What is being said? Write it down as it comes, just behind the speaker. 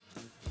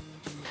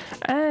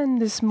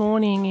And this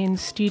morning in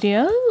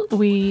studio,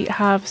 we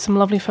have some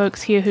lovely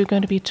folks here who are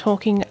going to be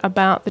talking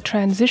about the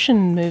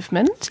transition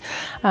movement.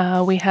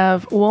 We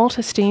have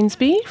Walter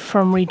Steensby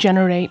from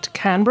Regenerate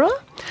Canberra,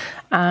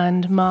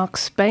 and Mark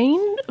Spain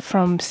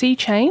from Sea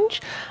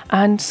Change,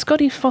 and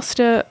Scotty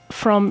Foster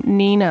from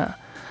NINA.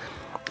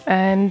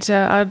 And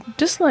I'd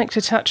just like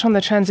to touch on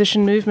the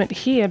transition movement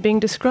here, being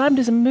described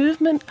as a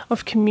movement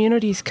of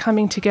communities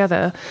coming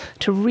together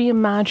to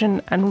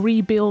reimagine and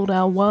rebuild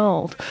our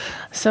world.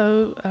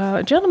 So,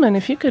 gentlemen,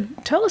 if you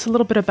could tell us a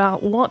little bit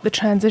about what the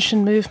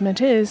transition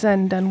movement is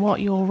and what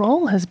your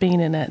role has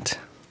been in it.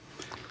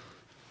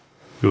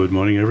 Good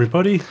morning,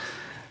 everybody.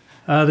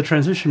 The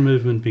transition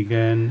movement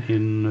began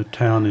in a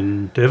town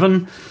in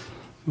Devon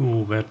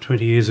about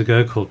 20 years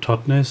ago called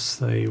Totnes.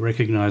 They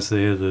recognised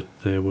there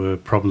that there were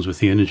problems with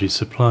the energy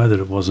supply, that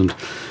it wasn't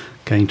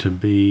going to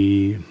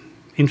be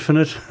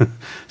infinite,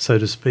 so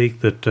to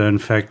speak, that in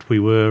fact we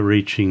were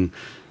reaching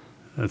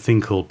a thing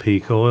called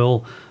peak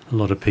oil. A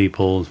lot of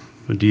people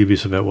are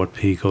dubious about what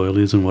peak oil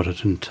is and what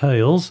it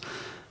entails.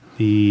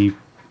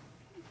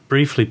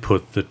 Briefly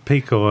put, that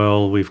peak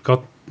oil,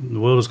 the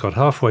world has got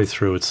halfway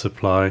through its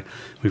supply.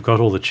 We've got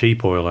all the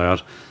cheap oil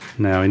out.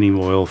 Now any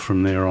oil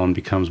from there on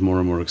becomes more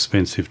and more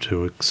expensive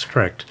to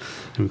extract,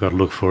 and we've got to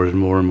look for it in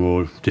more and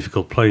more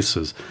difficult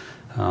places.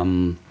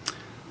 In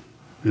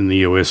the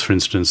US, for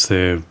instance,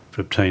 they're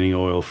obtaining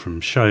oil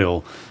from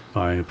shale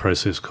by a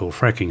process called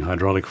fracking,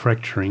 hydraulic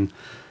fracturing,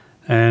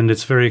 and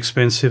it's very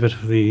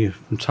expensive. The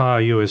entire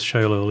US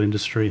shale oil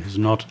industry has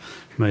not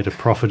made a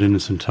profit in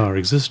its entire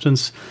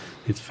existence.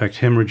 It's in fact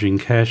hemorrhaging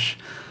cash.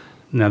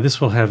 Now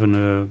this will have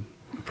a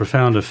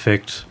profound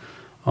effect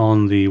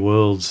on the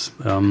world's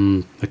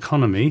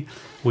economy.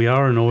 We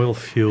are an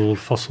oil-fueled,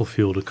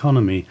 fossil-fueled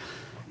economy.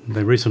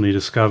 They recently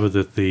discovered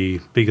that the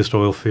biggest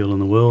oil field in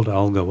the world,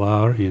 Al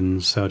Ghawar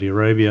in Saudi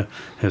Arabia,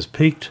 has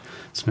peaked.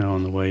 It's now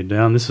on the way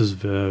down. This is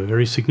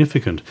very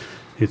significant.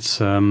 It's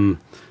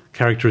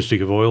characteristic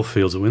of oil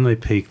fields that when they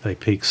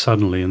peak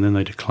suddenly and then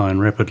they decline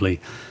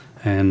rapidly.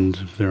 And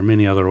there are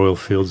many other oil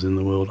fields in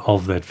the world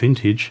of that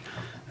vintage,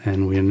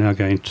 and we are now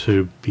going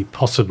to be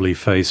possibly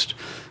faced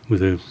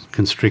with a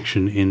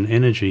constriction in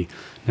energy.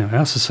 Now,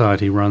 our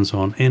society runs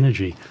on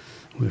energy.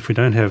 If we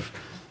don't have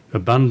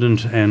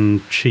abundant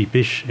and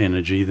cheapish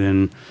energy,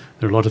 then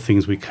there are a lot of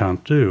things we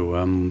can't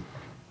do.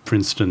 For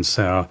instance,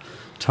 our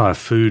entire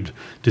food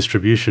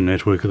distribution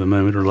network at the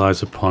moment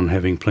relies upon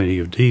having plenty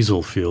of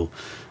diesel fuel.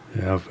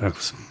 Our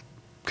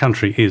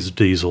country is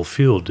diesel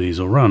fueled,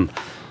 diesel run.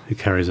 It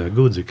carries our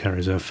goods, it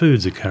carries our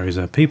foods, it carries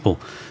our people.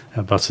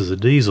 Our buses are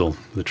diesel.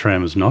 The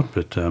tram is not,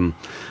 but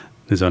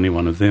there's only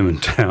one of them in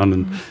town,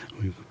 and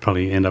we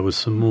probably end up with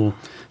some more.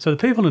 So the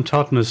people in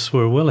Totnes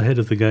were well ahead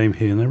of the game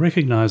here, and they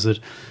recognised that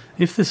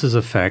if this is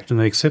a fact, and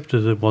they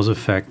accepted it was a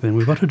fact, then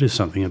we've got to do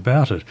something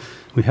about it.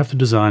 We have to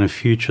design a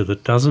future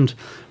that doesn't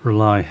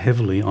rely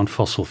heavily on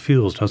fossil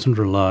fuels, doesn't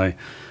rely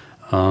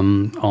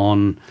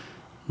on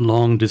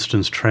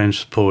long-distance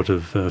transport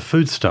of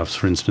foodstuffs,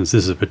 for instance.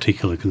 This is a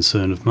particular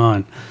concern of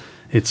mine.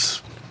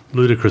 It's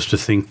ludicrous to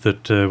think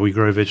that we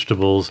grow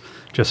vegetables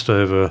just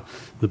over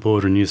the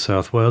border in New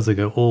South Wales. They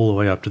go all the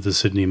way up to the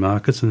Sydney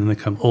markets and then they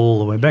come all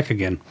the way back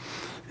again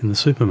in the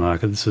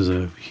supermarket. This is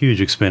a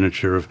huge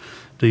expenditure of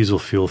diesel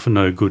fuel for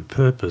no good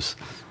purpose,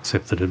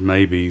 except that it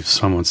maybe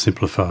somewhat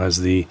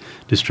simplifies the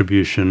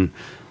distribution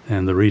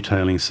and the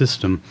retailing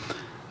system.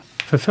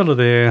 A fellow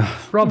there,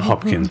 Rob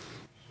Hopkins,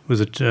 was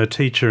a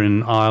teacher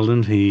in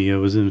Ireland. He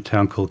was in a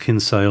town called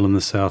Kinsale in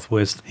the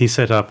southwest. He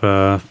set up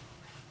a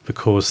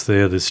course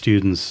there. The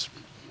students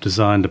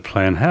designed a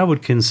plan. How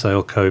would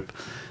Kinsale cope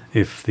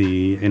if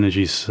the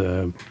energy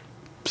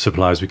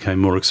supplies became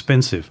more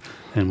expensive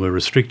and were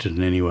restricted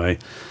in any way?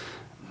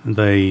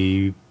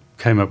 They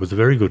came up with a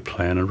very good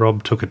plan, and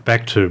Rob took it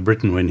back to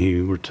Britain when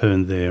he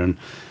returned there, and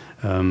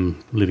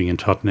living in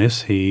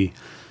Totnes, he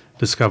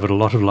discovered a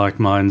lot of like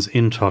minds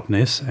in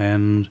Totnes,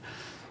 and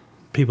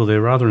people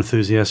there rather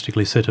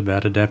enthusiastically set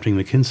about adapting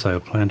the Kinsale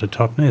plan to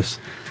Totnes.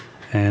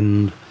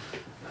 And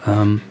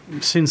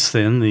since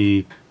then,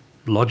 the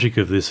logic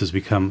of this has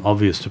become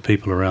obvious to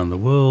people around the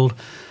world.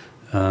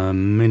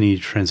 Many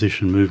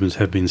transition movements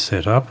have been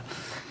set up,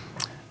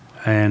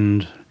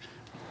 and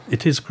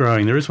it is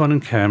growing. There is one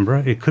in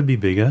Canberra. It could be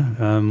bigger.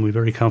 We're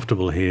very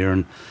comfortable here,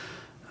 and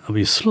I'll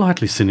be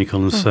slightly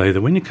cynical and say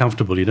that when you're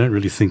comfortable, you don't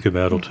really think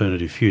about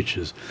alternative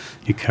futures.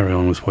 You carry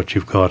on with what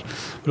you've got.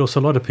 But also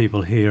a lot of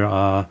people here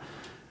are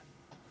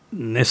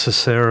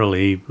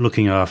necessarily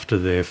looking after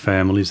their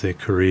families, their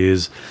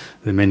careers,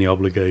 their many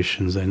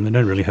obligations, and they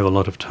don't really have a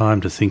lot of time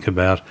to think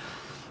about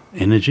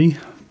energy,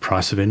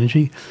 price of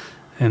energy.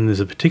 And there's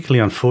a particularly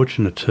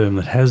unfortunate term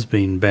that has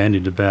been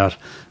bandied about,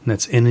 and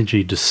that's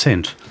energy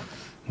descent,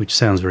 which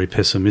sounds very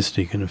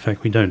pessimistic, and in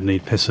fact we don't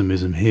need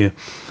pessimism here.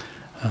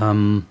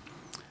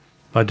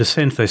 By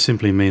descent, they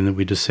simply mean that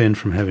we descend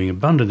from having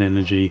abundant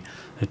energy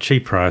at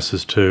cheap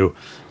prices to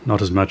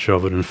not as much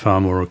of it and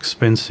far more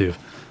expensive.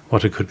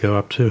 what it could go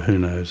up to, who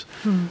knows?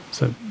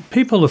 So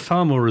people are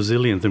far more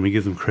resilient than we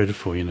give them credit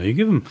for. You know, you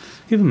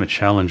give them a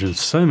challenge, and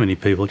so many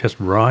people just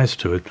rise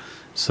to it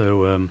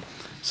so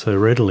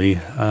readily.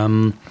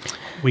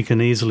 We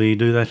can easily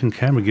do that in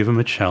Canberra. Give them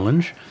a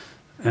challenge,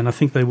 and I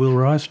think they will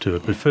rise to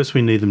it. But first,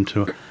 we need them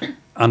to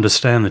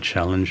understand the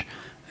challenge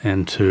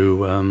and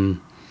to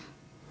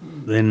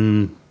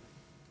then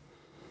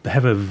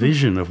have a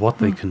vision of what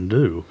they can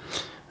do,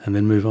 and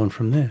then move on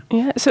from there.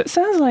 Yeah, so it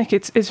sounds like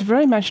it's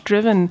very much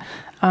driven,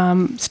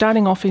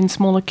 starting off in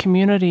smaller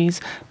communities,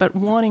 but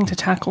wanting to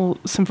tackle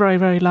some very,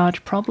 very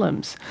large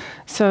problems.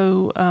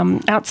 So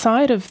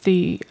outside of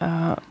the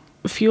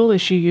fuel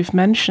issue you've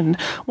mentioned,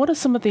 what are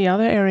some of the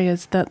other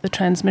areas that the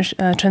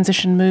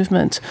transition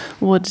movement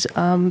would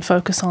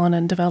focus on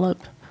and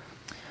develop?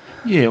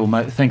 Yeah, well,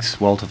 mate, thanks,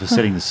 Walter, for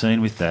setting the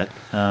scene with that.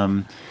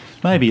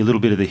 Maybe a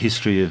little bit of the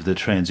history of the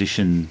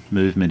transition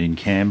movement in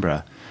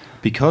Canberra.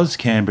 Because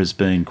Canberra's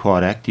been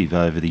quite active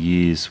over the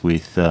years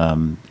with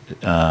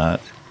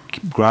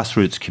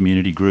grassroots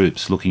community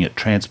groups looking at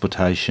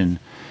transportation,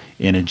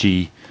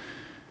 energy,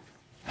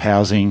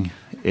 housing,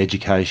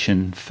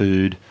 education,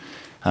 food.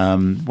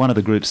 One of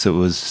the groups that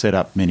was set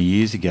up many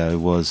years ago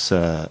was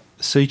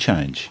Sea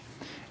Change.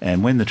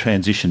 And when the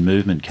transition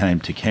movement came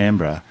to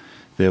Canberra,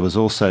 there was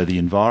also the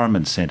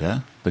Environment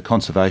Centre, the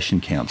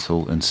Conservation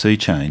Council and Sea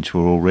Change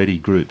were already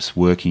groups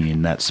working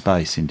in that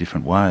space in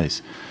different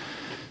ways.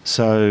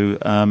 So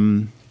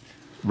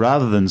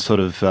rather than sort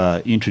of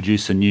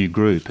introduce a new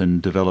group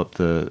and develop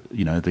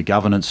the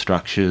governance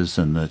structures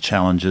and the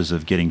challenges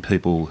of getting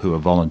people who are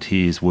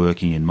volunteers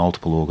working in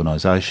multiple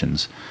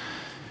organisations,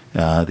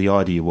 the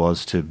idea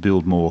was to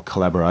build more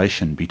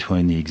collaboration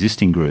between the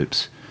existing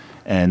groups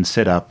and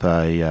set up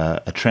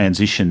a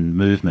transition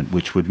movement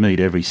which would meet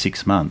every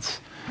 6 months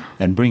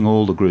and bring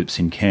all the groups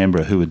in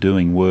Canberra who are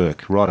doing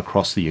work right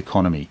across the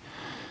economy.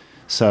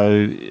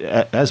 So,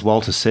 as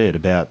Walter said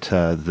about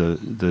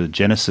the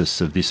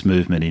genesis of this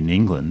movement in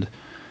England,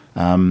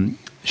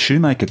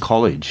 Shoemaker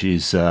College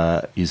is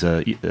a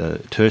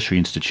tertiary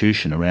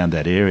institution around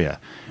that area,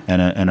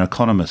 and an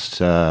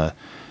economist,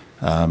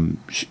 I'm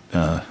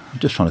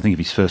just trying to think of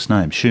his first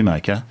name,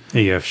 Shoemaker.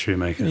 E.F.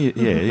 Shoemaker.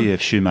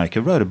 E.F.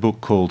 Shoemaker wrote a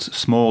book called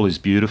Small is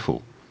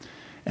Beautiful,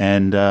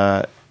 and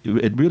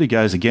it really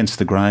goes against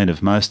the grain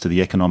of most of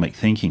the economic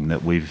thinking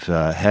that we've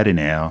had in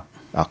our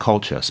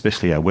culture,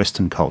 especially our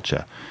Western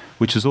culture,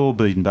 which has all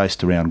been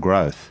based around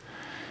growth.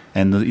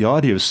 And the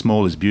idea of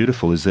small is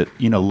beautiful is that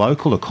in a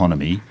local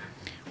economy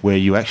where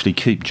you actually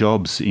keep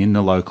jobs in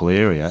the local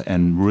area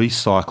and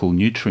recycle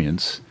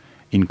nutrients,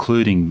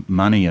 including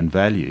money and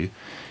value,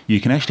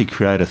 you can actually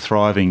create a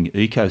thriving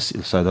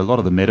ecosystem. So a lot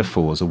of the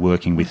metaphors are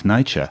working with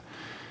nature.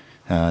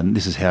 And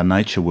this is how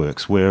nature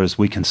works. Whereas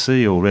we can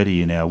see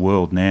already in our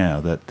world now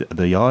that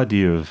the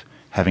idea of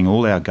having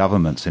all our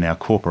governments and our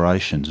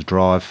corporations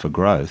drive for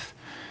growth,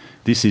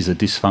 this is a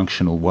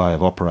dysfunctional way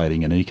of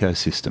operating an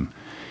ecosystem.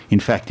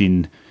 In fact,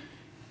 in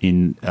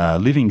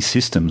living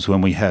systems,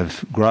 when we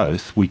have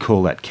growth, we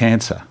call that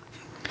cancer.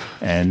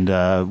 And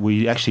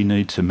we actually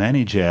need to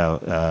manage our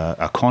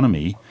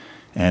economy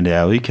and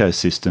our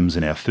ecosystems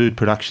and our food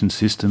production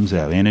systems,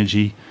 our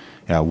energy,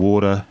 our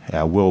water,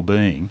 our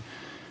well-being,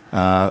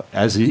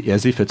 as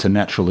if it's a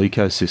natural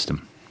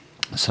ecosystem,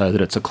 so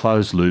that it's a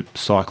closed-loop,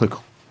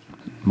 cyclical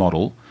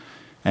model.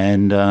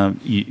 And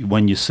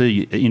when you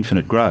see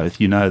infinite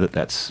growth, you know that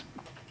that's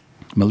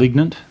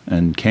malignant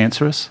and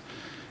cancerous,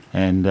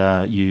 and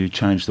you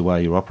change the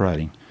way you're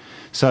operating.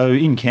 So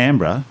in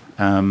Canberra,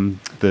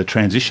 the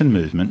transition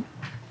movement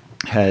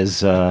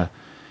has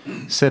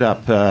set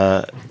up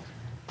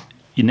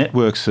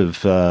networks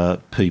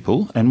of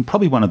people, and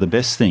probably one of the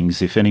best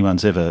things, if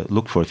anyone's ever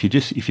looked for, if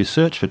you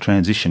search for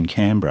Transition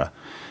Canberra,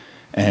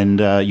 and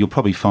you'll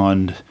probably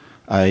find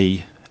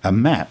a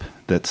map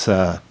that's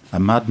a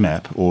mud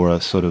map or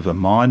a sort of a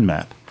mind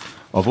map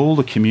of all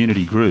the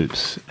community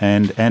groups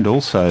and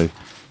also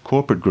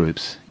corporate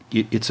groups.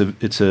 It's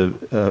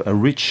a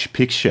rich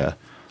picture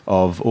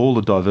of all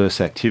the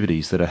diverse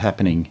activities that are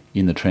happening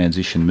in the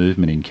transition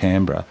movement in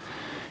Canberra.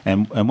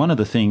 And one of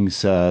the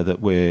things that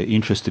we're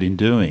interested in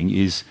doing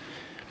is,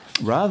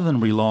 rather than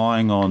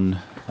relying on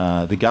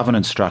the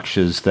governance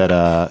structures that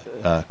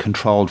are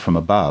controlled from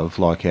above,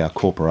 like our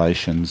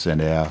corporations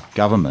and our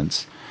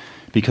governments,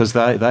 because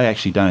they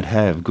actually don't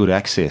have good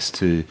access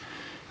to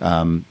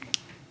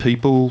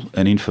people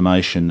and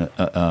information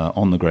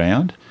on the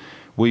ground,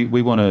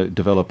 we want to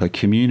develop a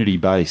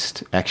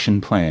community-based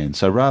action plan.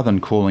 So rather than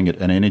calling it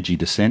an energy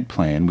descent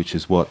plan, which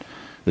is what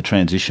the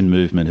transition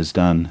movement has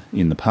done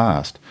in the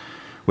past,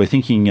 we're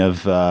thinking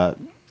of the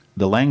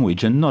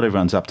language, and not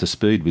everyone's up to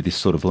speed with this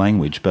sort of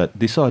language, but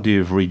this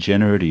idea of a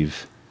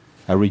regenerative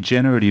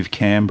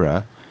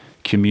Canberra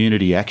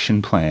community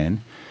action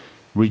plan.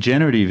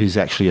 Regenerative is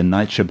actually a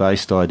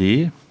nature-based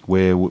idea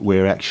where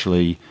we're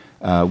actually,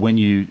 when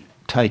you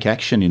take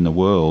action in the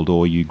world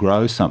or you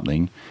grow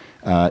something,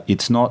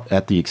 it's not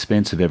at the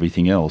expense of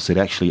everything else. It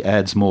actually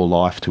adds more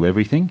life to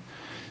everything.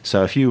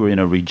 So if you were in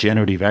a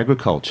regenerative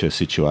agriculture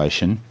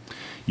situation,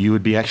 you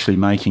would be actually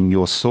making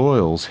your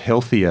soils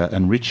healthier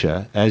and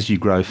richer as you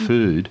grow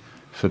food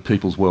for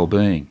people's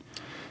well-being.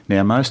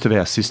 Now, most of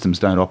our systems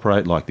don't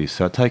operate like this,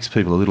 so it takes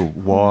people a little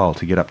while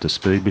to get up to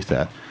speed with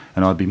that.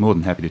 And I'd be more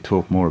than happy to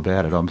talk more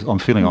about it. I'm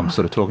feeling I'm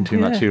sort of talking too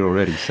much here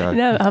already. So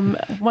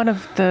one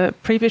of the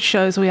previous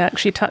shows we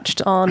actually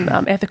touched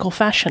on ethical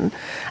fashion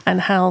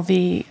and how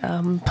the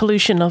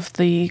pollution of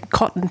the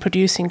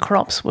cotton-producing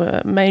crops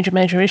were a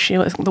major issue.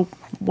 I think the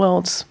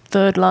world's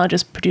third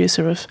largest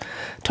producer of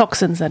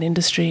toxins, that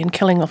industry, and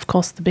killing, of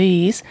course, the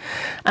bees.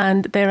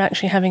 And they're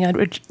actually having a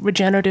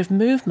regenerative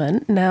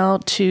movement now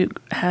to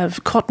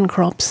have cotton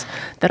crops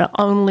that are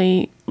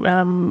only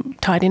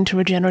tied into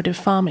regenerative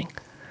farming.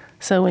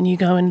 So when you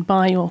go and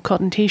buy your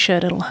cotton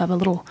T-shirt, it'll have a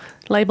little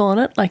label on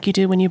it, like you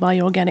do when you buy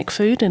your organic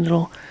food, and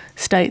it'll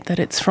state that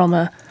it's from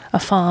a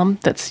farm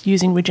that's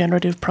using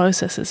regenerative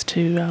processes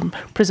to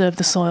preserve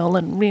the soil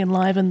and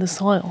re-enliven the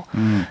soil.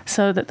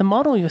 So that the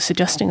model you're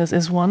suggesting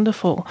is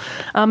wonderful.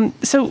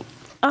 So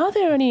are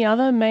there any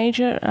other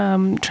major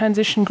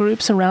transition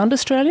groups around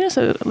Australia?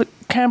 So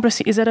Canberra,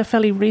 is that a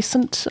fairly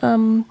recent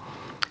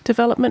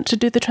development to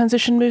do the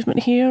transition movement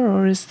here,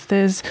 or is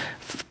there's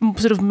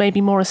sort of maybe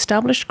more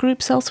established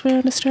groups elsewhere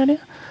in Australia?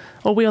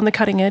 Or are we on the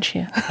cutting edge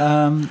here?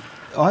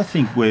 I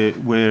think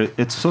we're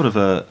it's sort of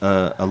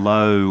a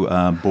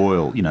low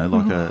boil,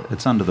 like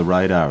it's under the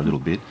radar a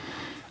little bit.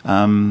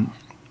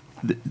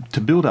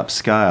 To build up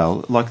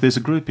scale, like there's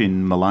a group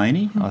in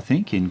Maleny, I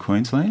think, in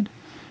Queensland.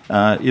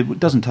 It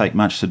doesn't take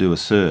much to do a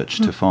search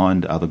to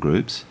find other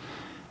groups.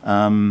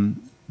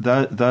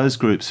 Those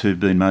groups who've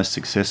been most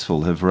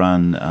successful have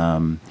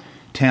run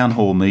town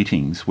hall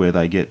meetings where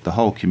they get the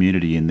whole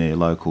community in their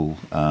local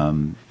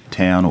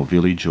town or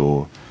village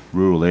or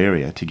rural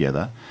area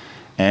together,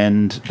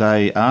 and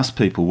they ask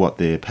people what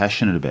they're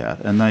passionate about,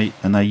 and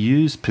they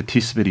use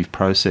participative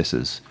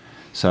processes.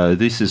 So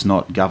this is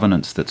not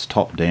governance that's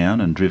top down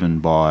and driven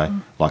by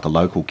like a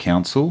local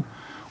council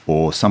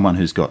or someone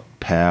who's got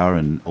power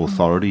and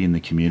authority in the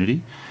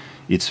community.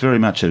 It's very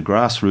much at a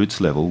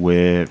grassroots level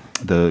where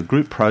the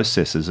group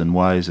processes and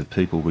ways of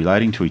people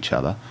relating to each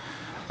other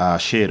are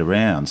shared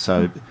around.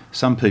 So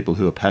some people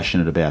who are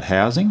passionate about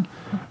housing,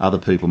 other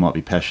people might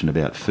be passionate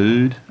about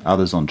food,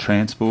 others on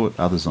transport,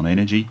 others on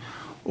energy,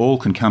 all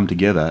can come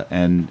together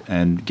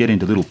and get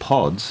into little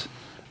pods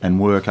and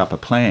work up a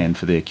plan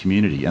for their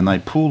community. And they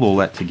pull all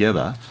that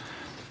together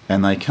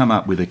and they come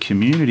up with a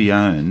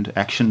community-owned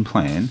action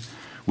plan,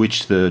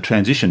 which the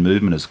transition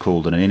movement has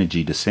called an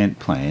energy descent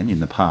plan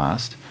in the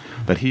past.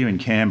 But here in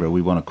Canberra,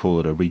 we want to call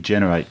it a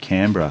Regenerate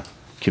Canberra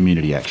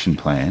Community Action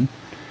Plan.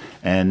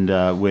 And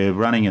we're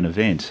running an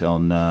event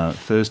on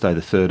Thursday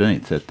the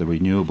 13th at the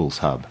Renewables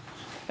Hub.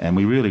 And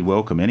we really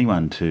welcome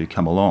anyone to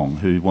come along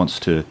who wants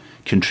to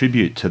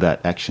contribute to that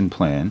action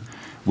plan.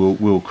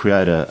 We'll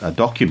create a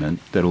document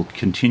that will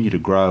continue to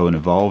grow and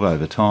evolve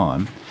over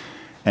time.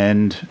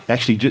 And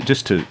actually,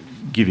 just to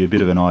give you a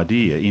bit of an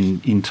idea,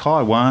 in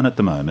Taiwan at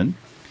the moment,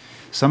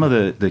 some of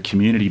the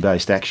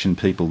community-based action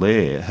people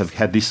there have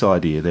had this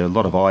idea. There are a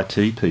lot of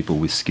IT people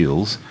with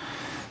skills,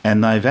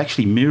 and they've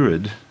actually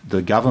mirrored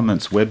the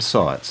government's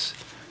websites.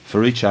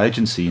 For each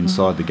agency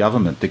inside the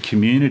government, the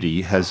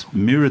community has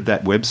mirrored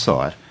that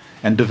website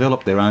and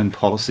developed their own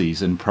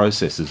policies and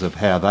processes of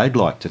how they'd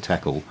like to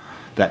tackle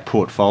that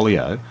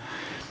portfolio.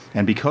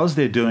 And because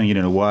they're doing it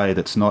in a way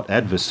that's not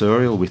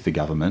adversarial with the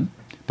government,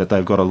 but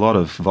they've got a lot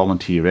of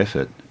volunteer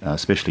effort,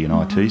 especially in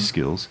IT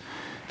skills,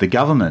 the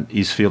government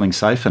is feeling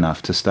safe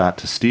enough to start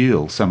to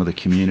steal some of the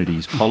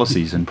community's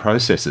policies and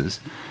processes.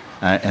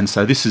 And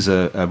so this is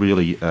a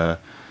really a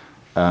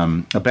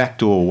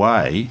backdoor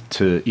way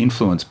to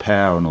influence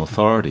power and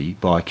authority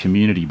by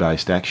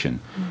community-based action.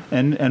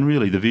 And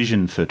really the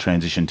vision for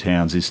Transition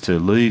Towns is to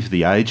leave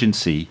the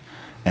agency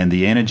and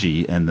the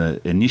energy and the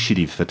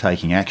initiative for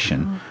taking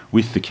action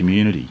with the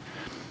community.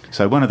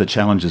 So one of the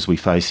challenges we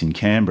face in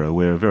Canberra,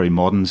 we're a very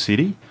modern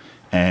city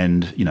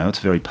and, it's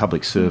very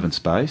public servants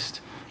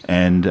based.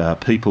 And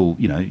people,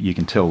 you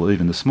can tell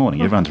even this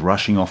morning, everyone's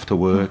rushing off to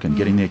work and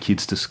getting their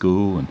kids to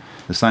school, and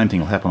the same thing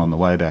will happen on the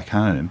way back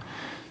home.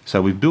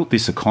 So we've built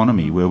this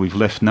economy where we've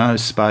left no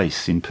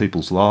space in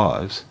people's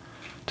lives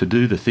to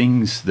do the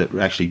things that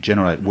actually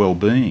generate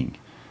well-being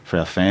for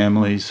our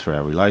families, for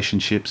our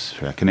relationships,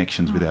 for our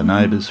connections with our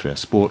neighbours, for our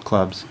sport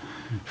clubs,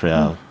 for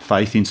our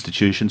faith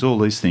institutions. All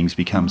these things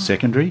become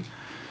secondary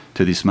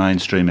to this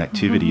mainstream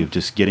activity of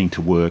just getting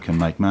to work and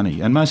make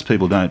money. And most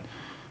people don't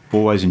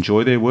always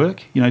enjoy their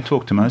work.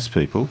 Talk to most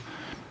people,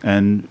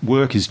 and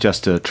work is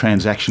just a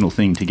transactional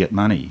thing to get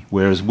money,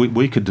 whereas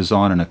we could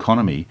design an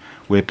economy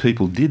where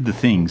people did the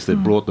things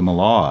that brought them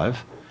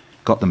alive,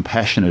 got them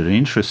passionate and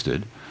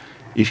interested,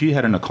 if you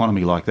had an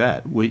economy like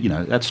that,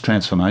 that's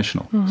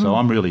transformational. So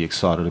I'm really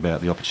excited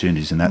about the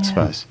opportunities in that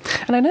space.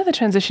 And I know the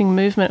transition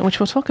movement, which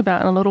we'll talk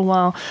about in a little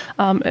while,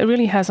 it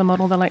really has a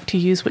model they like to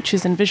use, which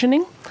is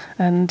envisioning.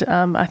 And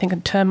I think a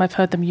term I've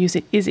heard them use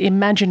is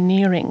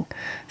imagineering.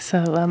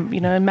 So,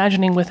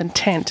 imagining with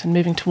intent and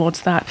moving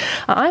towards that.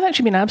 I've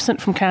actually been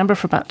absent from Canberra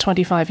for about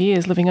 25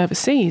 years, living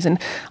overseas. And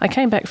I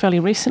came back fairly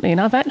recently,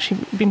 and I've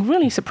actually been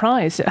really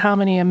surprised at how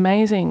many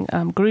amazing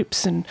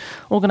groups and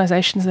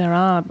organisations there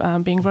are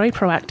being very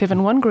proactive.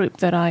 And one group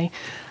that I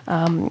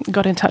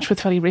got in touch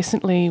with fairly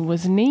recently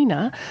was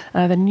NENA,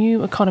 the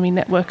New Economy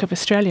Network of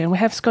Australia. And we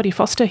have Scotty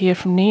Foster here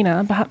from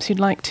NENA. Perhaps you'd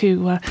like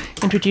to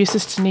introduce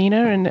us to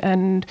NENA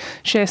and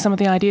share some of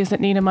the ideas that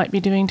NENA might be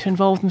doing to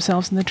involve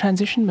themselves in the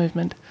transition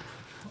movement.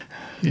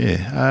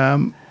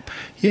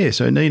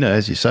 So NENA,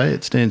 as you say,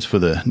 it stands for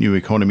the New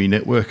Economy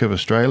Network of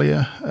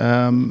Australia.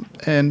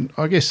 And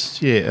I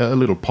guess, a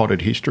little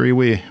potted history.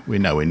 We're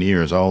nowhere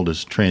near as old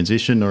as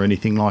transition or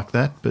anything like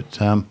that, but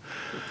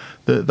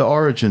the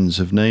origins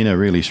of NENA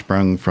really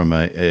sprung from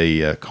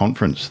a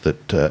conference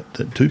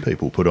that two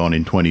people put on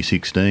in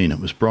 2016. It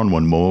was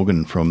Bronwyn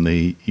Morgan from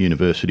the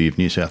University of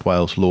New South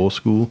Wales Law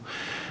School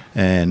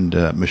and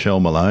Michelle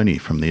Maloney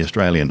from the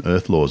Australian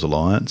Earth Laws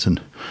Alliance,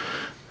 and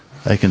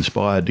they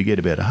conspired to get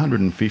about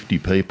 150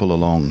 people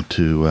along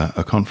to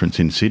a conference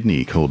in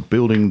Sydney called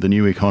Building the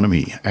New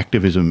Economy,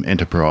 Activism,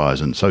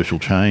 Enterprise and Social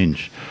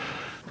Change.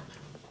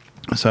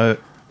 So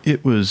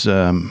it was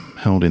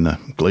held in the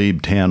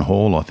Glebe Town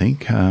Hall, I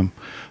think,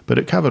 but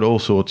it covered all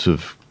sorts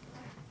of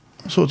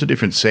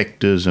different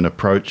sectors and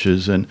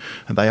approaches, and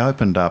they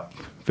opened up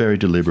very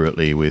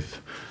deliberately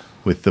with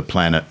the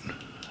planet,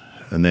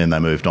 and then they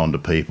moved on to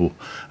people,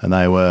 and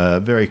they were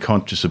very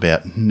conscious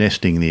about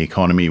nesting the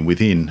economy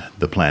within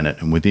the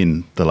planet and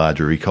within the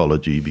larger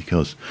ecology,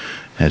 because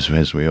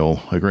as we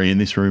all agree in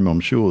this room, I'm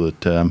sure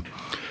that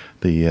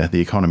the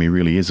economy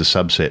really is a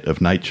subset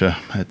of nature.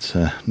 It's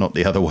not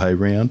the other way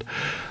around.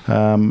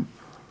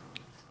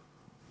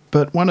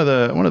 But one of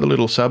the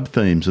little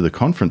sub-themes of the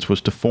conference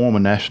was to form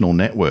a national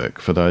network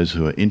for those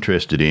who are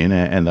interested in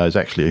and those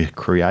actually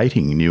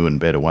creating new and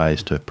better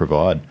ways to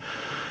provide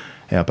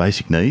our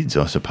basic needs,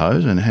 I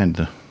suppose, and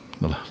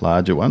the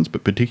larger ones,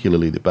 but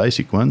particularly the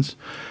basic ones.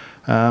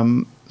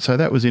 So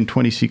that was in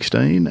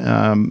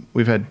 2016.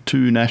 We've had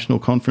 2 national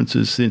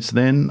conferences since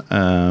then,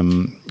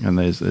 and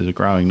there's a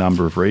growing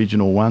number of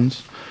regional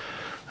ones.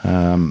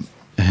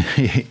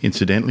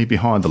 Incidentally,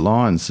 Behind the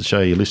Lines, the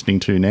show you're listening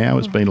to now,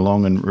 has been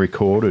along and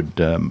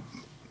recorded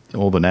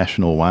all the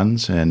national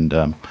ones and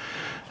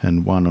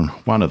one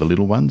of the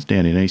little ones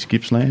down in East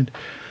Gippsland.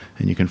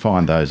 And you can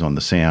find those on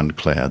the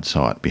SoundCloud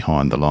site,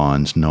 Behind the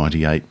Lines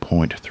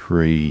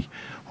 98.3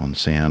 on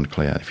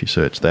SoundCloud. If you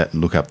search that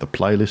and look up the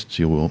playlists,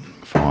 you will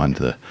find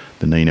the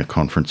NENA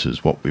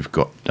conferences, what we've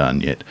got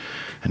done yet.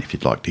 And if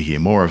you'd like to hear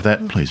more of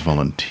that, please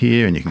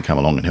volunteer and you can come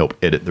along and help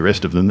edit the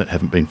rest of them that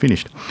haven't been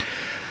finished.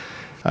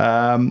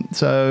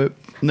 So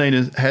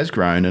NENA has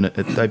grown, and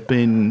they've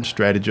been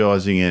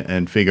strategising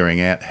and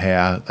figuring out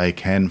how they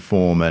can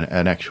form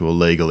an actual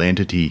legal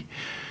entity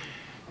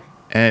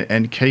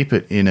and keep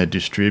it in a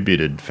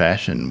distributed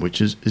fashion, which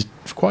is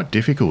quite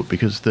difficult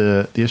because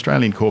the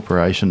Australian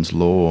Corporations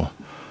Law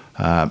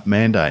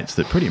mandates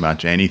that pretty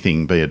much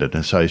anything, be it an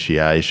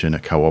association, a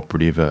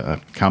cooperative,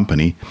 a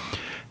company,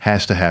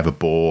 has to have a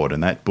board,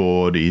 and that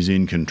board is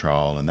in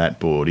control, and that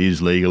board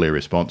is legally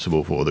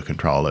responsible for the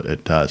control that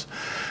it does.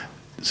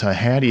 So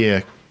how do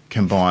you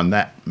combine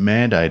that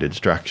mandated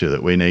structure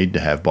that we need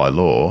to have by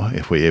law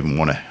if we even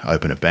want to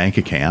open a bank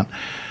account,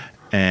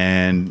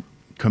 and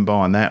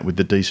combine that with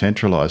the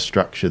decentralised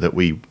structure that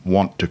we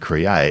want to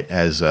create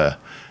as a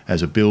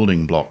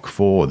building block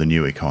for the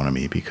new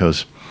economy?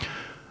 Because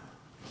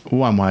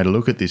one way to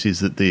look at this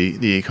is that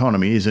the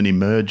economy is an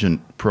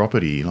emergent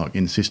property, like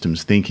in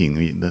systems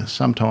thinking.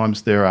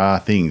 Sometimes there are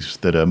things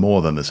that are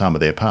more than the sum of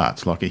their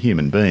parts, like a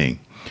human being.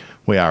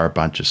 We are a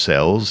bunch of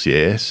cells,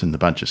 yes, and the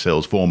bunch of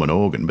cells form an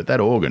organ, but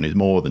that organ is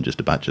more than just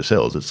a bunch of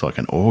cells. It's like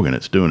an organ,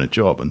 it's doing a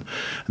job. And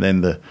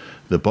then the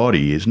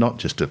body is not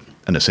just an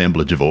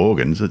assemblage of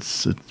organs,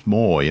 it's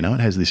more, it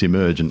has this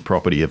emergent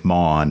property of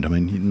mind. I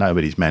mean,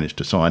 nobody's managed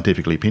to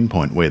scientifically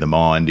pinpoint where the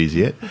mind is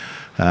yet,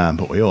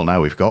 but we all know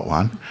we've got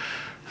one.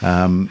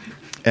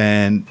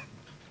 And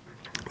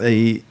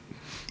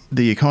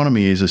the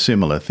economy is a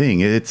similar thing.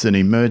 It's an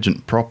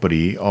emergent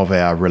property of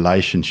our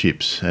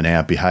relationships and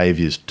our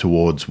behaviours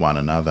towards one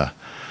another.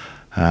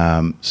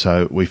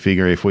 So we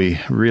figure if we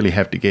really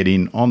have to get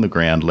in on the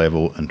ground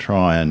level and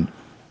try and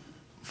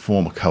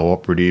form a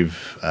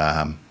cooperative,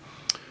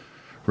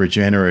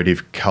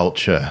 regenerative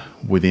culture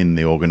within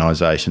the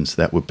organisations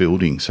that we're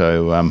building.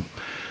 So,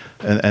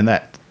 and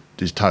that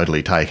is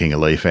totally taking a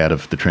leaf out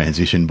of the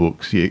transition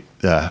books. You're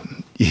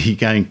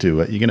going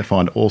to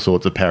find all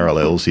sorts of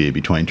parallels here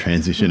between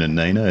transition and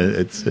NENA.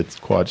 It's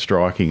quite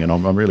striking, and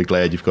I'm really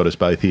glad you've got us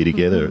both here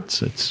together.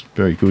 It's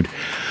very good.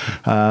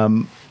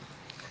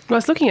 Well, I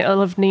was looking at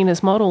all of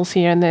Nina's models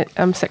here, and the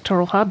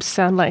sectoral hubs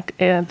sound like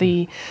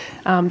the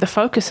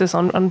focus is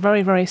on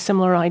very, very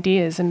similar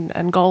ideas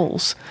and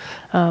goals,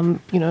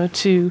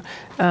 to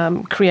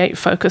create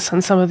focus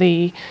on some of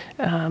the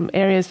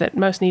areas that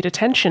most need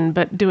attention,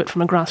 but do it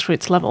from a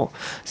grassroots level.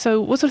 So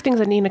what sort of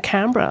things are Nina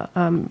Canberra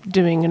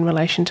doing in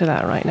relation to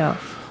that right now?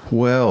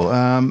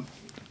 Well,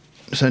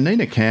 so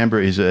Nina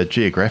Canberra is a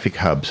geographic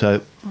hub.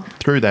 So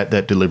through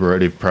that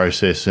deliberative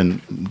process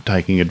and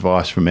taking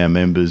advice from our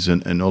members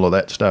and all of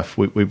that stuff,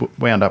 we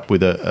wound up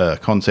with a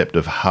concept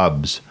of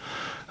hubs.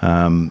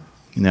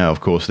 Now, of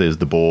course, there's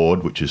the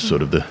board, which is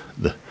sort of the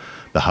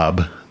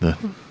hub, the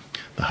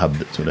hub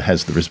that sort of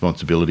has the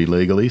responsibility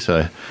legally.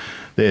 So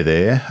they're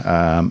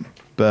there.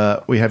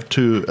 But we have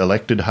 2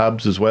 elected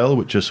hubs as well,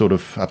 which are sort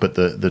of up at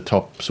the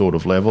top sort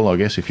of level, I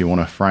guess, if you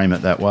want to frame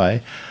it that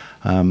way.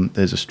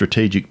 There's a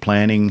strategic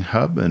planning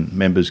hub, and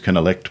members can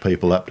elect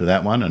people up to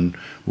that one, and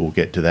we'll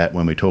get to that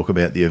when we talk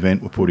about the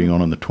event we're putting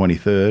on the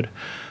 23rd.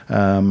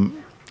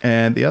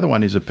 And the other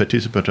one is a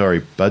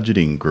participatory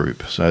budgeting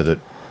group, so that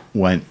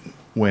when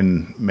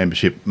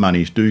membership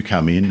monies do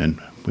come in,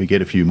 and we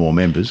get a few more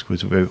members,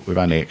 because we've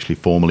only actually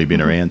formally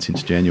been around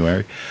since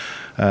January,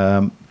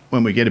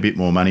 when we get a bit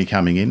more money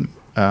coming in,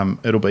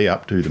 it'll be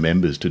up to the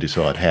members to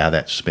decide how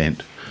that's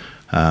spent.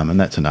 And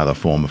that's another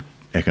form of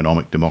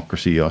economic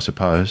democracy, I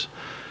suppose.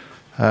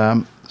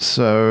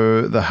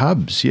 So the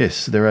hubs,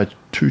 yes, there are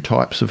 2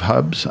 types of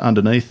hubs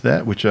underneath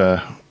that, which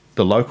are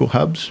the local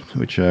hubs,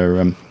 which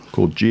are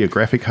called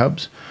geographic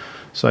hubs.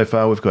 So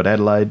far we've got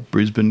Adelaide,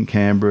 Brisbane,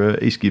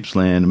 Canberra, East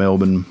Gippsland,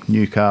 Melbourne,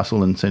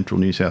 Newcastle and Central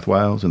New South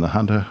Wales, and the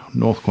Hunter,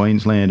 North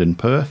Queensland and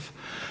Perth,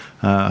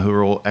 who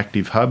are all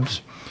active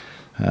hubs.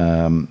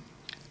 And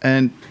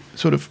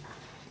sort of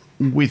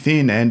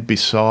within and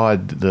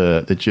beside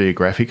the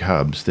geographic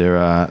hubs, there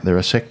are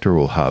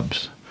sectoral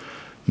hubs.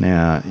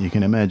 Now, you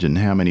can imagine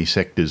how many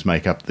sectors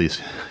make up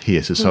this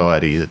here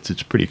society. It's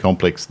a pretty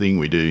complex thing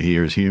we do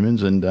here as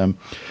humans, and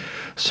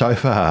so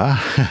far,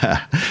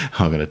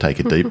 I'm going to take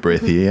a deep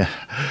breath here.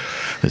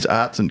 There's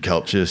arts and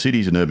culture,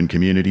 cities and urban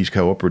communities,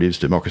 cooperatives,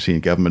 democracy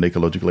and government,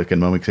 ecological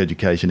economics,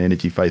 education,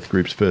 energy, faith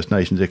groups, First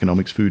Nations,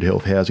 economics, food,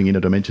 health, housing,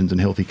 inner dimensions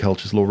and healthy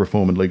cultures, law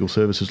reform and legal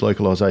services,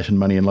 localisation,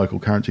 money and local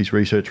currencies,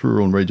 research,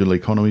 rural and regional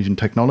economies and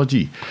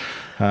technology.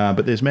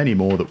 But there's many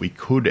more that we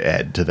could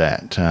add to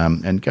that.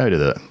 And go to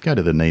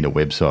the NINA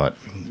website,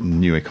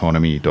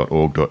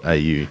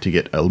 neweconomy.org.au, to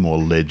get a more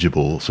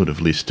legible sort of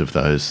list of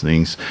those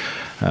things.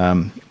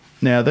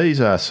 Now, these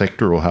are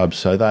sectoral hubs,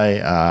 so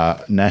they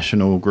are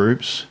national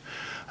groups,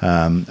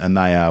 and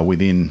they are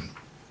within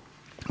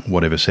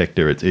whatever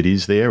sector it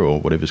is there, or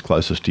whatever's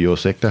closest to your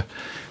sector.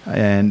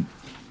 And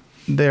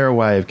they're a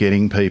way of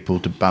getting people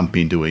to bump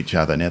into each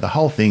other. Now, the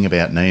whole thing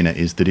about NINA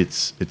is that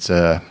it's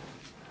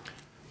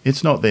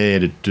not there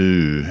to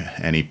do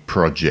any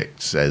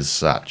projects as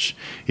such.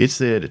 It's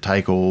there to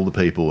take all the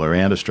people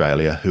around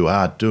Australia who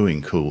are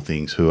doing cool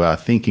things, who are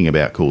thinking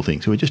about cool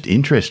things, who are just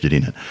interested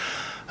in it.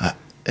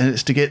 And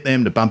it's to get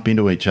them to bump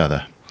into each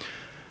other.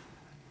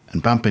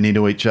 And bumping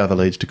into each other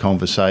leads to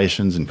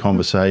conversations, and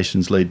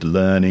conversations lead to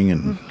learning,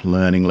 and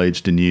learning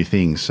leads to new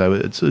things. So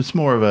it's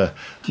more of a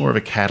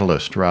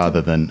catalyst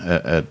rather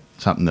than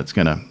something that's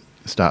going to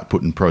start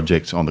putting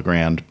projects on the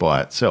ground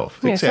by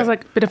itself. Yeah, it sounds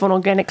like a bit of an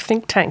organic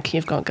think tank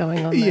you've got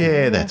going on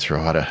there. Yeah, that's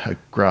right. A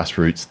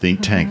grassroots think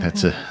tank.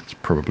 That's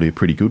probably a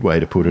pretty good way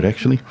to put it,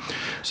 actually.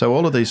 So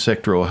all of these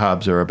sectoral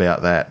hubs are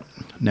about that.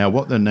 Now,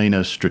 what the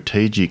NINA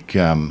strategic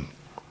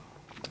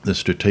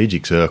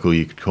circle,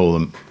 you could call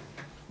them,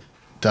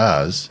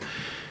 does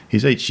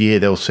is each year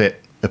they'll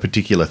set a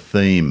particular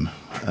theme,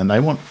 and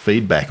they want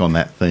feedback on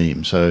that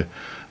theme. So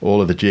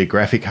all of the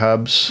geographic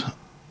hubs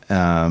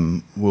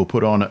will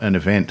put on an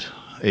event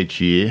each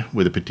year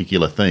with a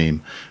particular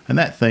theme, and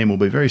that theme will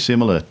be very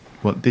similar.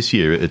 Well, this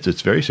year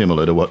it's very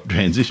similar to what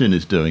Transition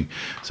is doing.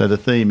 So the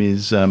theme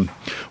is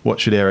what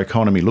should our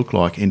economy look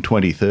like in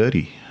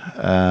 2030?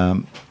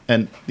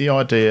 And the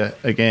idea,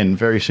 again,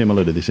 very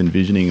similar to this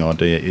envisioning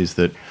idea, is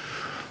that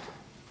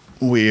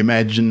we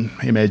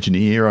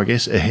imagineer, I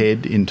guess,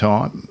 ahead in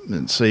time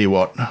and see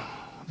what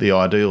the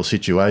ideal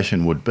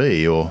situation would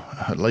be, or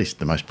at least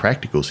the most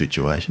practical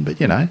situation. But,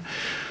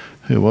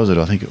 who was it?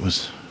 I think it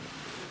was,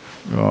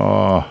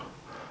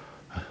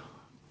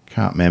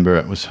 can't remember.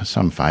 It was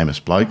some famous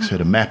bloke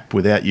said a map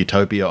without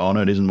utopia on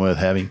it isn't worth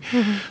having.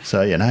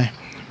 So,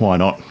 why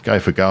not go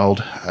for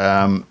gold?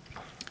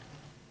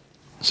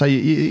 So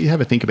you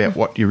have a think about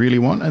what you really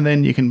want, and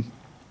then you can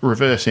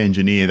reverse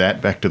engineer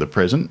that back to the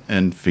present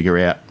and figure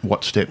out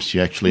what steps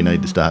you actually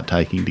need to start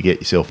taking to get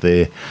yourself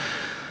there.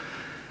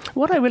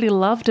 What I really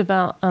loved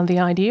about the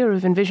idea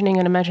of envisioning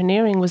and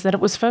imagineering was that it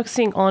was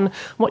focusing on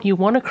what you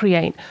want to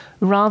create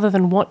rather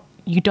than what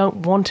you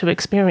don't want to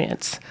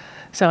experience.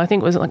 So I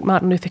think it was like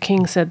Martin Luther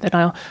King said that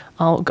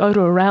I'll go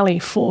to a rally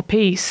for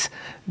peace,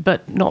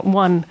 but not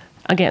one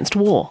against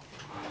war.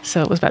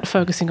 So it was about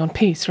focusing on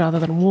peace rather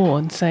than war,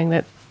 and saying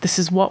that this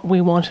is what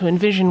we want to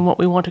envision, what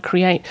we want to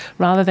create,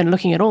 rather than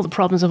looking at all the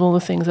problems of all the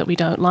things that we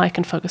don't like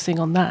and focusing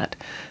on that.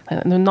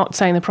 And I'm not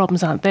saying the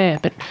problems aren't there,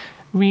 but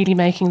really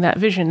making that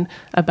vision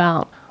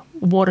about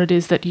what it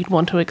is that you'd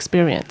want to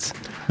experience.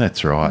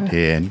 That's right,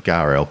 yeah. And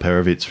Gar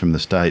Alperovitz from the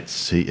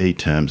States, he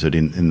terms it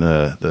in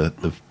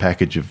the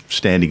package of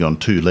standing on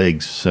two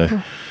legs.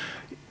 So,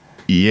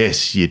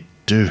 yes, you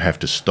do have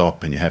to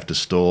stop and you have to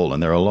stall,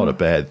 and there are a lot of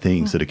bad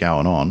things that are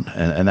going on,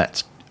 and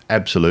that's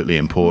absolutely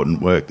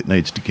important work that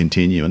needs to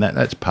continue, and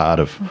that's part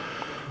of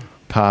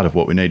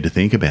what we need to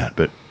think about.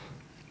 But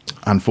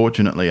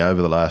unfortunately,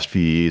 over the last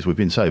few years, we've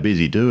been so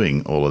busy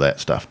doing all of that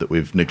stuff that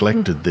we've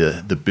neglected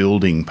the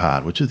building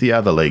part, which is the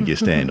other leg you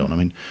stand on. I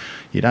mean,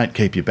 you don't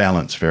keep your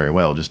balance very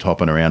well just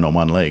hopping around on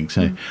one leg.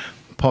 So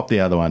pop the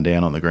other one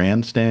down on the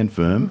ground, stand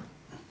firm,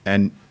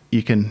 and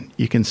you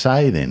can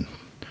say then,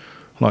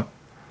 like,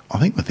 I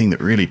think the thing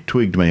that really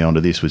twigged me onto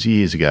this was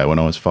years ago when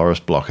I was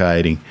forest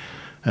blockading,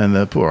 and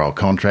the poor old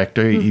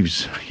contractor, he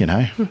was,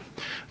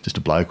 just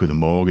a bloke with a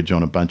mortgage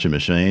on a bunch of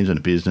machines and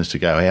a business to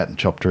go out and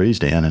chop trees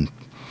down, and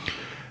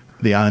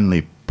the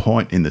only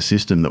point in the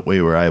system that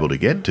we were able to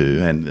get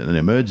to, and an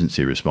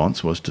emergency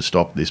response, was to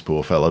stop this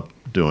poor fella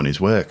doing his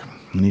work.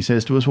 And he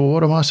says to us, well,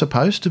 what am I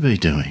supposed to be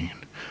doing?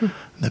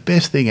 The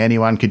best thing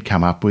anyone could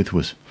come up with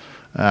was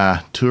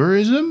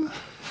tourism.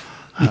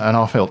 And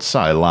I felt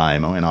so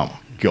lame. I went, oh,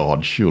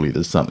 God, surely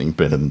there's something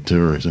better than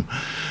tourism.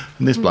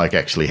 And this bloke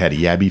actually had a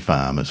yabby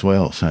farm as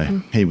well,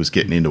 so he was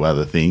getting into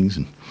other things.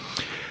 And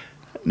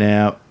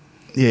now,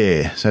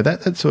 yeah, so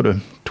that sort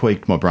of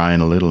tweaked my brain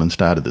a little and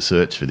started the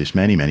search for this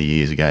many, many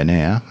years ago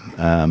now.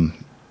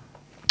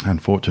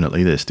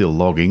 Unfortunately, they're still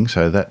logging,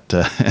 so that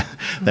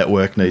that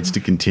work needs to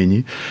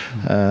continue.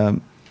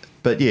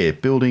 But yeah,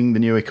 building the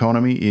new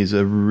economy is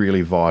a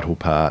really vital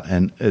part,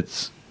 and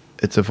it's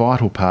a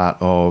vital part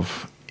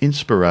of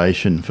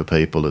inspiration for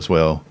people as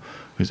well.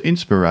 Because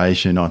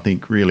inspiration, I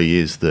think, really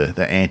is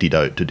the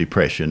antidote to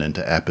depression and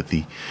to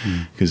apathy.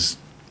 Because,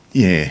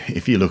 yeah,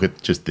 if you look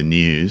at just the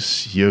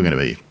news, you're going to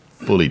be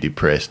fully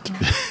depressed.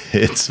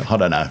 I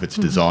don't know if it's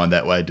designed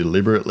that way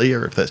deliberately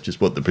or if that's just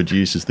what the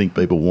producers think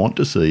people want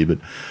to see, but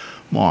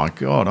my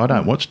God, I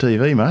don't watch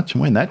TV much,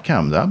 and when that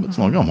comes up, it's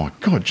like, oh my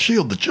God,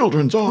 shield the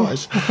children's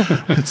eyes.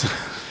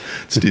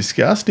 It's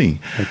disgusting.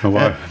 Like my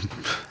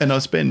wife. And I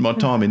spend my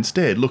time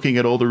instead looking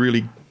at all the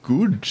really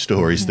good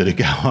stories that are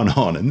going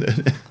on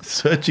and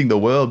searching the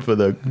world for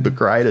the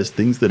greatest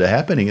things that are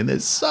happening, and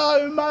there's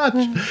so much.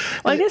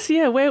 Well, I guess,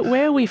 yeah,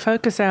 where we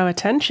focus our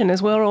attention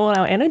is where all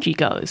our energy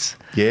goes.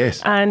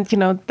 Yes. And,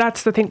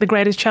 that's the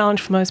greatest challenge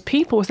for most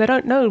people is they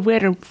don't know where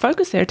to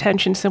focus their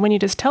attention. So when you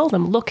just tell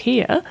them, look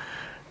here,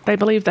 they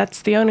believe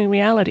that's the only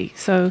reality.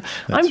 So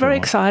I'm very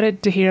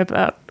excited to hear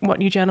about what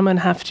you gentlemen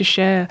have to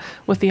share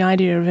with the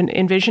idea of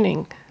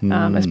envisioning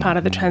as part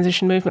of the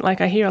transition movement.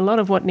 Like I hear a lot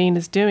of what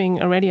Nina's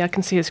doing already, I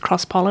can see as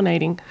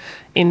cross-pollinating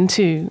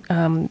into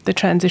the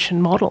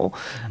transition model.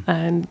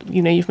 And,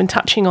 you've been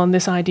touching on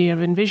this idea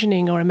of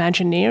envisioning or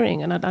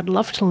imagineering, and I'd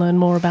love to learn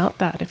more about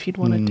that if you'd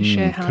wanted to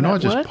share how that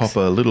works. Can I just pop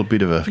a little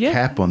bit of a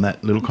cap on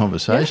that little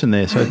conversation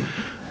there? So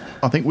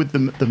I think with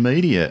the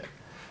media,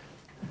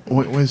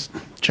 was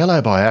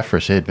Jello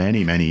Biafra said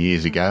many, many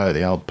years ago,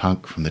 the old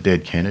punk from the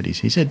dead Kennedys,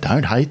 he said,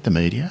 don't hate the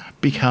media,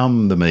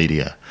 become the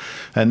media.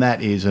 And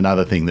that is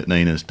another thing that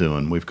Nina's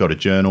doing. We've got a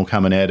journal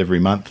coming out every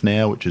month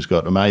now, which has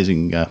got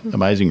amazing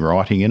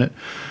writing in it.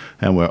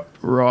 And we're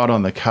right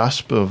on the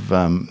cusp of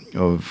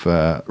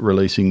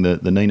releasing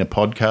the Nina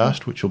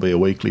podcast, which will be a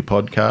weekly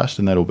podcast,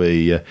 and that'll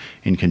be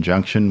in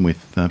conjunction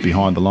with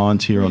Behind the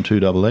Lines here on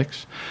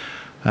 2XX.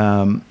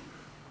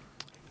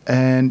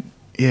 And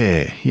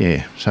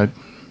yeah, so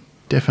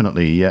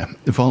definitely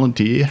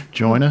volunteer,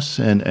 join us,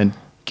 and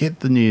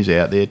get the news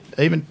out there.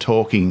 Even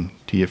talking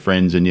to your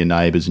friends and your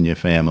neighbours and your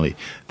family,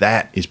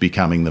 that is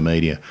becoming the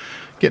media.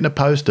 Getting a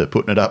poster,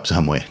 putting it up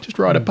somewhere. Just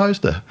write a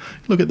poster.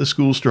 Look at the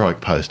school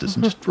strike posters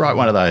and just write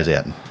one of those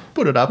out and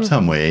put it up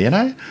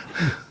somewhere,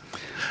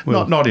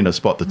 Well, not in a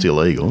spot that's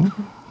illegal,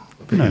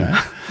 but,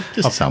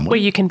 just somewhere. Where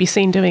you can be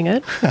seen doing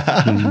it.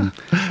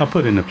 I'll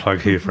put in a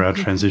plug here for our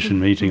transition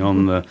meeting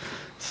on the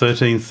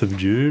 13th of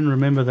June.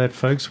 Remember that,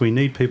 folks. We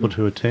need people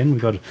to attend.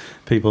 We've got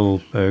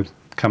people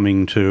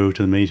coming to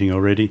the meeting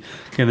already.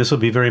 Again, this will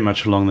be very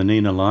much along the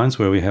Nina lines,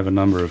 where we have a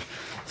number of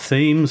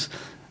themes.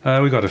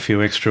 We've got a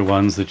few extra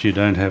ones that you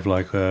don't have,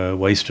 like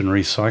waste and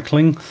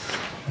recycling.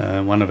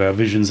 One of our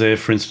visions there,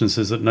 for instance,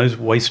 is that no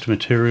waste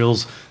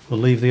materials will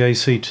leave the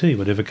ACT.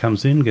 Whatever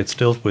comes in gets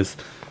dealt with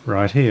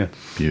right here.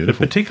 Beautiful.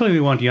 But particularly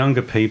we want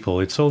younger people.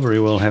 It's all very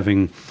well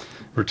having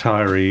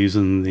retirees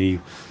and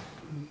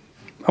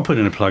I'll put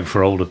in a plug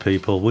for older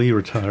people. We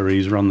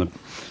retirees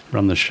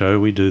run the show.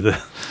 We do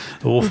the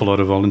awful lot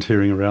of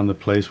volunteering around the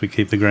place. We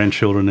keep the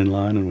grandchildren in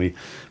line, and we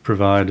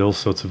provide all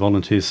sorts of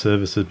volunteer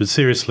services. But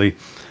seriously,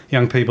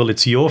 young people,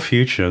 it's your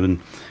future, and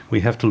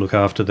we have to look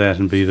after that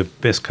and be the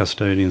best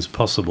custodians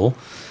possible.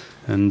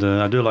 And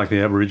I do like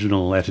the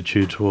Aboriginal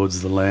attitude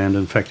towards the land,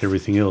 in fact,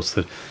 everything else,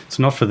 that it's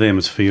not for them,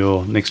 it's for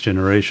your next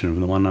generation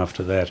and the one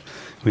after that.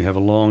 We have a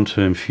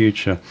long-term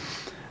future.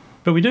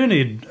 But we do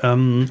need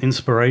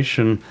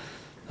inspiration.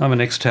 I'm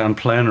an ex-town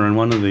planner, and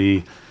one of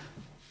the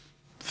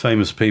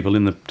famous people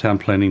in the town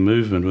planning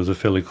movement was a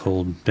fellow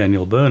called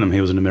Daniel Burnham. He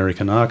was an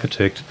American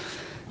architect.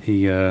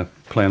 He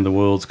planned the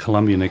World's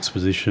Columbian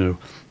Exposition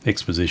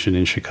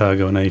in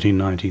Chicago in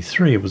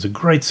 1893. It was a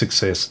great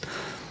success.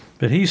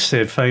 But he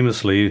said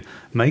famously,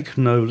 make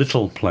no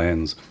little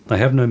plans. They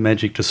have no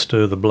magic to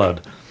stir the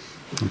blood,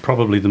 and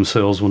probably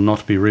themselves will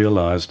not be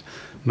realised.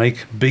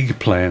 Make big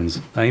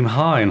plans. Aim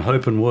high and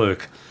hope and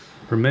work,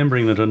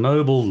 remembering that a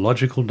noble,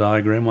 logical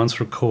diagram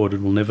once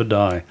recorded will never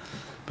die.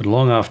 But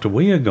long after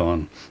we are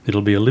gone,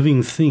 it'll be a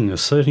living thing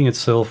asserting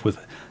itself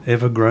with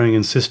ever-growing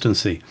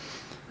insistency.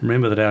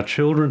 Remember that our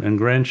children and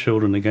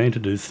grandchildren are going to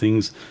do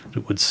things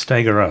that would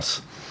stagger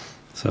us.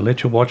 So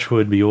let your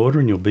watchword be order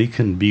and your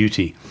beacon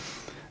beauty.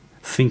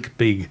 Think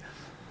big.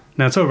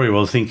 Now, it's all very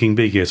well thinking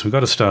big, yes. We've got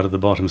to start at the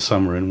bottom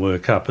somewhere and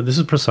work up, but this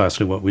is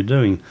precisely what we're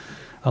doing.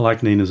 I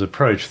like Nina's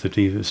approach that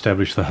you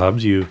establish the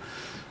hubs. You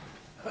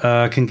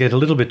can get a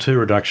little bit too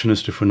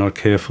reductionist if we're not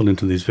careful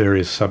into these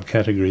various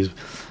subcategories,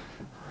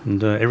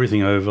 and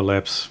everything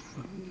overlaps.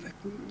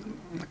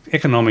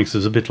 Economics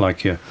is a bit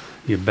like your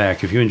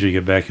back. If you injure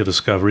your back, you'll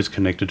discover it's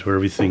connected to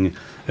everything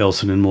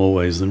else and in more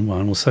ways than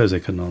one. Well, so is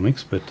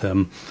economics, but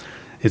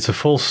it's a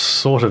false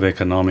sort of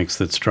economics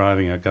that's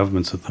driving our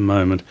governments at the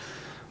moment.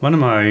 One of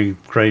my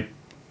great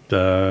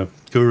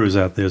gurus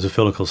out there is a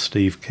fellow called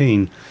Steve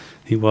Keen.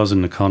 He was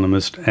an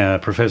economist,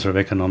 professor of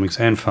economics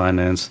and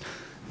finance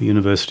at the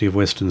University of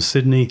Western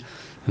Sydney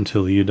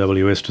until the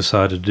UWS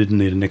decided it didn't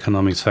need an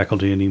economics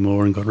faculty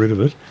anymore and got rid of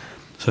it.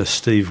 So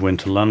Steve went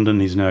to London.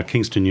 He's now at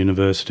Kingston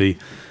University.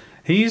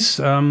 He was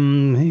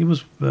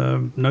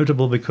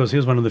notable because he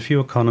was one of the few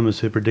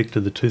economists who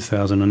predicted the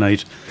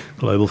 2008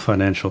 global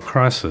financial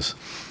crisis.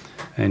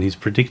 And he's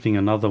predicting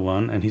another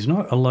one, and he's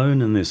not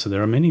alone in this. So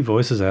there are many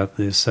voices out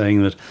there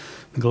saying that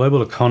the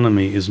global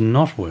economy is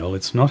not well,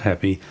 it's not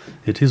happy,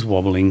 it is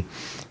wobbling.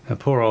 A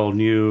poor old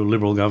new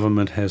Liberal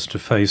government has to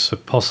face a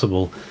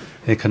possible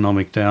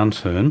economic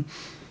downturn,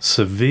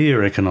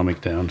 severe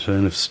economic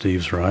downturn if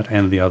Steve's right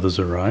and the others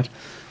are right.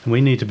 And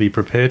we need to be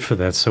prepared for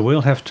that. So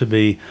we'll have to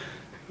be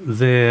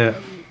there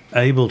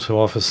able to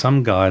offer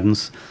some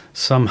guidance,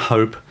 some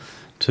hope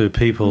to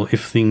people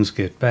if things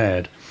get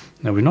bad.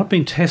 Now, we've not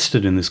been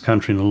tested in this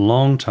country in a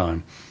long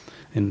time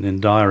in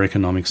dire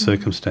economic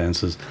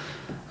circumstances.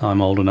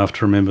 I'm old enough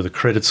to remember the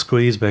credit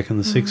squeeze back in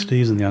the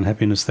 60s and the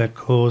unhappiness that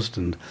caused,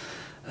 and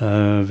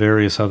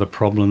various other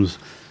problems.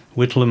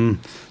 Whitlam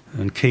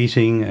and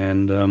Keating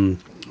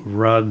and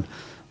Rudd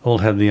all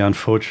had the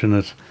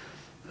unfortunate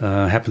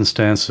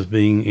happenstance of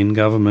being in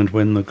government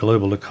when the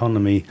global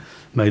economy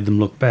made them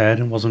look bad.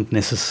 It wasn't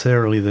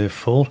necessarily their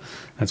fault.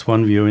 That's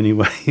one view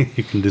anyway.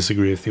 You can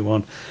disagree if you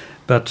want.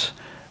 But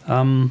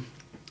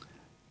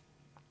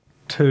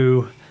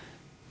to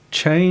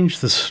change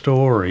the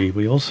story,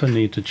 we also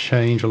need to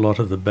change a lot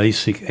of the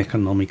basic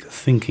economic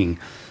thinking.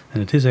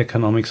 And it is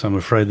economics, I'm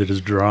afraid, that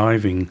is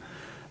driving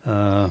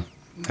our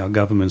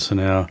governments and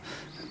our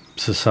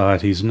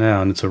societies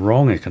now. And it's a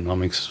wrong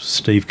economics,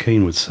 Steve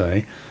Keen would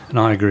say, and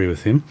I agree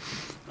with him.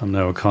 I'm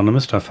no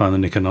economist. I find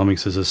that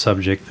economics is a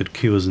subject that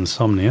cures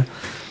insomnia.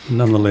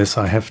 Nonetheless,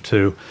 I have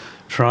to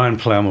try and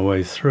plough my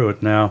way through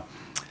it. Now,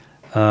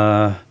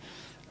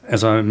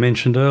 as I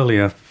mentioned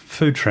earlier,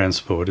 food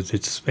transport,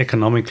 it's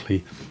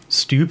economically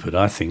stupid,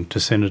 I think, to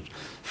send it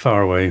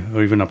far away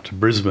or even up to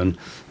Brisbane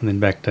and then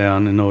back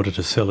down in order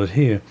to sell it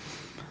here.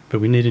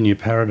 But we need a new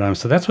paradigm.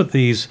 So that's what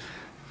these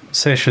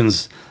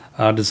sessions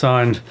are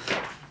designed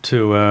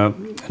to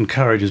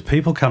encourage, as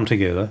people come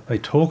together, they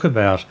talk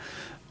about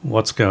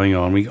what's going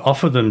on. We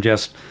offer them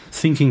just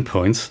thinking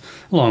points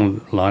along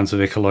the lines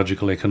of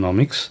ecological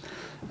economics.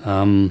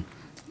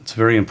 It's a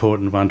very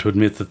important one to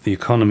admit that the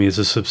economy is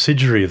a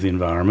subsidiary of the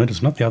environment.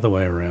 It's not the other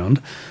way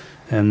around.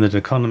 And that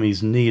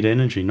economies need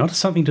energy, not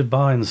something to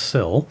buy and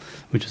sell,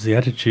 which is the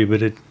attitude,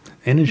 but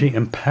energy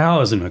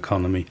empowers an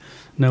economy.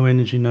 No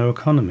energy, no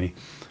economy.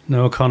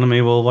 No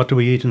economy, well, what do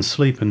we eat and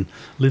sleep and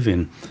live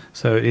in?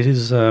 So it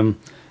is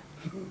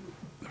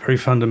very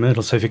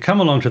fundamental. So if you come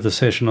along to the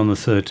session on the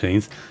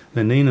 13th,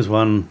 then Nina's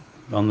one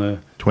on the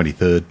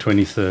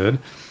 23rd.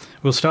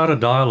 We'll start a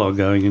dialogue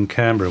going in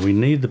Canberra. We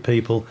need the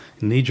people,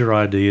 we need your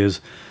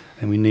ideas,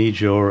 and we need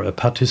your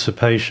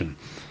participation.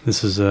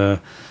 This is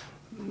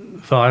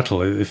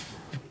vital.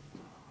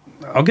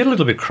 I'll get a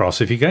little bit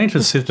cross. If you're going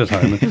to sit at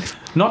home and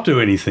not do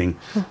anything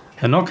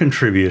and not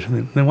contribute,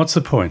 then what's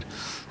the point?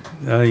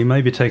 You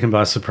may be taken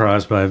by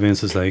surprise by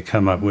events as they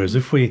come up, whereas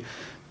if we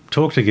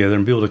talk together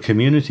and build a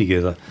community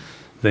together,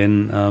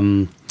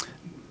 then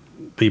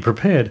be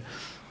prepared.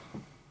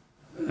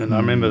 And I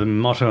remember the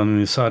motto on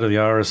the side of the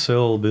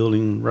RSL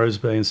building, Rose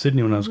Bay in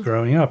Sydney, when I was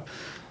growing up,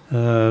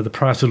 the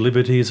price of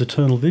liberty is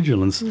eternal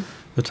vigilance. At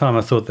the time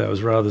I thought that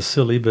was rather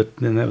silly, but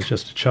then that was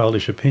just a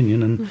childish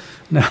opinion, and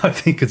now I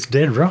think it's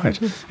dead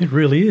right. It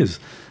really is.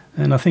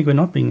 And I think we're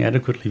not being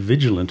adequately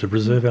vigilant to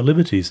preserve our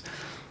liberties.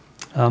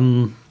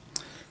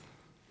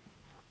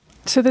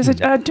 So there's a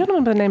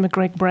gentleman by the name of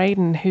Greg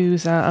Braden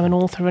who's an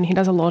author, and he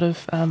does a lot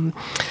of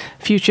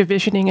future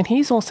visioning, and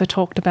he's also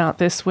talked about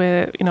this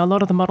where, a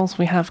lot of the models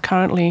we have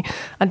currently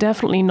are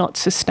definitely not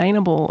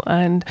sustainable,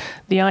 and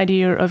the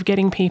idea of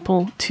getting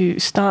people to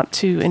start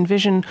to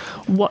envision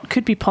what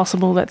could be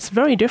possible that's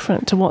very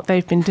different to what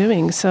they've been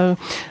doing. So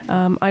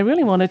I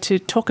really wanted to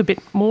talk a bit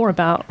more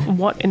about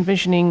what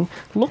envisioning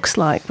looks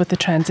like with the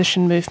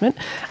transition movement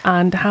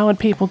and how would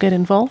people get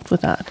involved with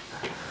that.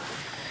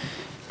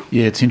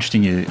 Yeah, it's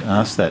interesting you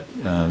asked that.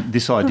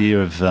 This idea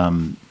of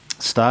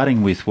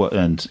starting with what,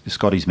 and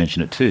Scotty's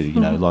mentioned it too,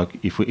 like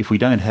if we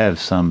don't have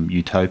some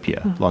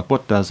utopia, like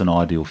what does an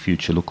ideal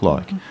future look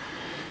like?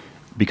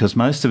 Because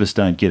most of us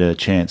don't get a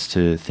chance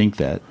to think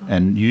that,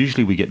 and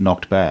usually we get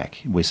knocked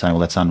back. We're saying,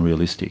 well, that's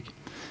unrealistic.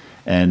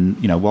 And,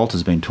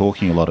 Walter's been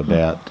talking a lot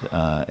about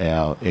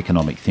our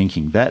economic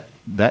thinking. That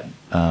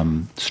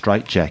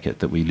straitjacket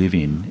that we live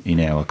in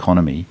our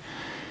economy,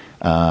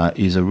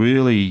 is a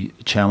really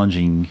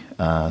challenging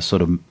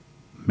sort of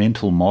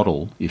mental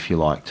model, if you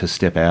like, to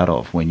step out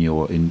of when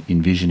you're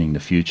envisioning the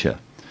future.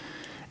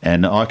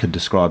 And I could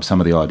describe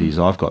some of the ideas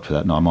I've got for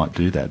that, and I might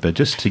do that. But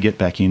just to get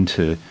back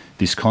into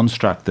this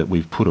construct that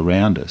we've put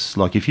around us,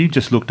 like if you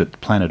just looked at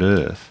planet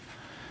Earth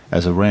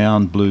as a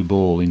round blue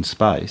ball in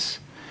space,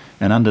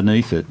 and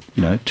underneath it,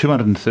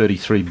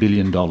 $233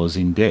 billion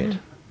in debt.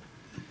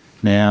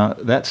 Now,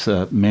 that's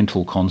a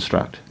mental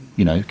construct.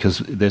 Because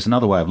there's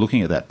another way of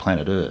looking at that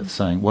planet Earth,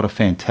 saying what a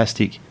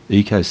fantastic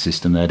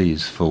ecosystem that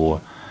is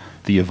for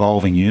the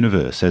evolving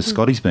universe. As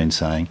Scotty's been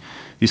saying,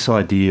 this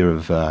idea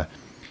of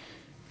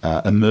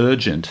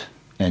emergent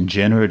and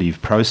generative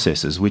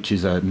processes, which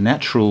is a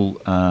natural,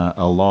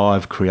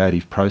 alive,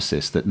 creative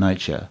process that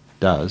nature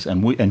does,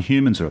 and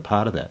humans are a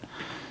part of that.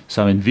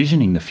 So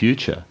envisioning the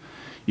future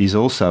is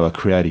also a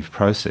creative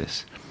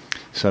process.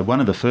 So one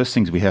of the first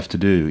things we have to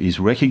do is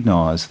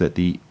recognise that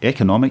the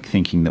economic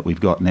thinking that we've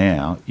got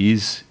now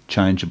is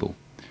changeable.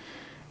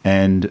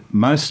 And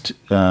most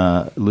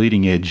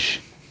leading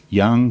edge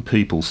young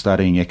people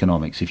studying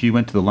economics, if you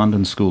went to the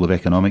London School of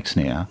Economics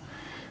now,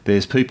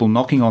 there's people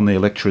knocking on their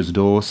lecturer's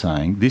door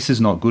saying, this is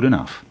not good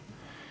enough.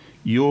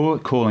 You're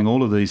calling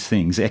all of these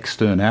things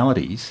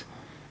externalities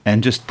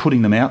and just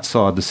putting them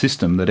outside the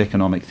system that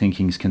economic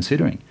thinking is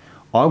considering.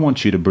 I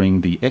want you to bring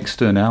the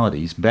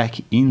externalities back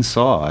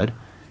inside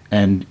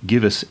and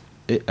give us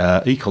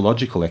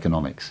ecological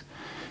economics.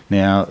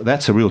 Now,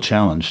 that's a real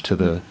challenge to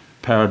the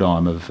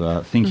paradigm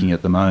of thinking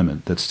at the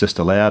moment that's just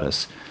allowed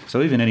us.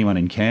 So even anyone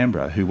in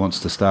Canberra who wants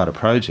to start a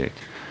project,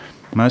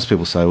 most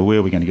people say, well, where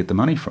are we going to get the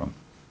money from?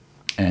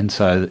 And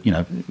so,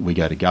 we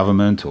go to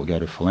government or go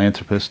to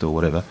philanthropist or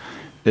whatever.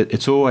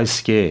 It's always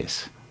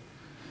scarce.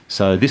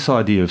 So this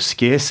idea of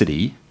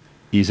scarcity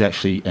is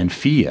actually, and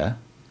fear,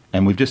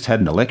 and we've just had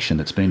an election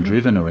that's been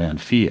driven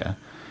around fear,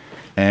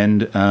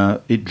 and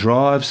it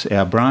drives,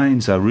 our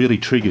brains are really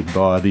triggered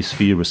by this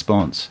fear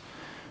response.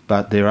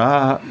 But there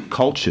are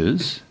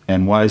cultures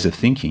and ways of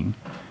thinking,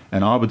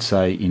 and I would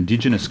say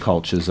Indigenous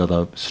cultures are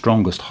the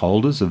strongest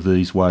holders of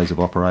these ways of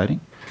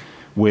operating,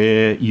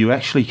 where you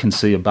actually can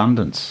see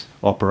abundance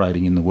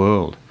operating in the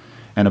world.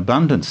 And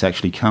abundance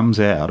actually comes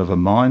out of a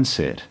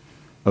mindset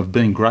of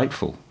being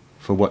grateful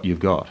for what you've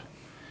got.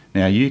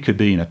 Now, you could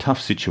be in a tough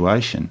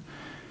situation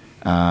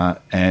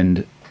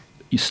and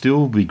you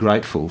still be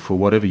grateful for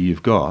whatever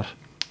you've got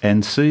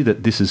and see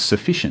that this is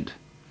sufficient.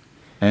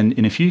 And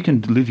if you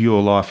can live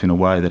your life in a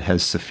way that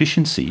has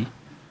sufficiency,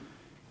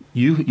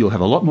 you'll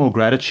have a lot more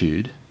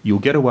gratitude, you'll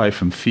get away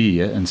from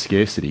fear and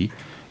scarcity,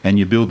 and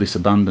you build this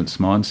abundance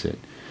mindset.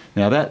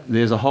 Now,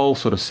 there's a whole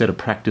sort of set of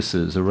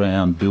practices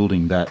around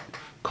building that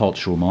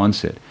cultural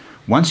mindset.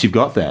 Once you've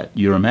got that,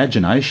 your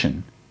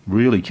imagination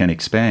really can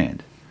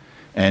expand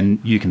and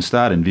you can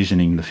start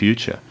envisioning the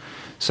future.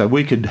 So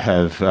we could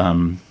have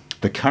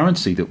the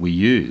currency that we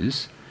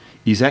use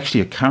is actually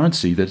a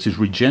currency that is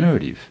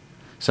regenerative.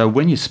 So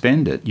when you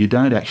spend it, you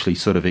don't actually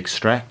sort of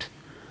extract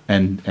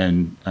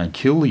and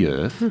kill the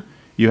earth.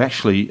 You're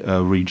actually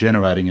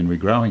regenerating and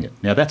regrowing it.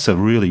 Now, that's a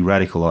really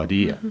radical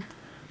idea,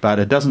 but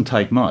it doesn't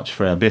take much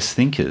for our best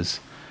thinkers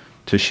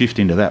to shift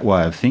into that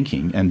way of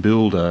thinking and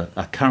build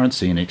a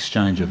currency and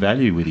exchange of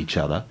value with each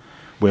other,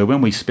 where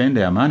when we spend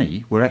our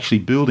money, we're actually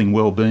building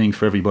well-being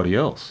for everybody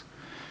else.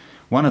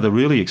 One of the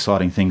really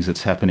exciting things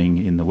that's happening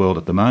in the world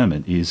at the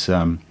moment is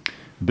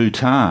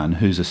Bhutan,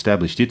 who's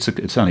established,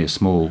 it's only a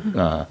small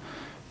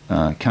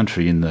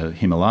country in the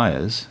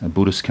Himalayas, a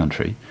Buddhist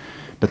country,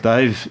 but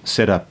they've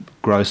set up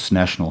gross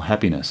national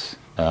happiness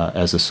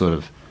as a sort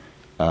of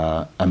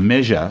a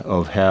measure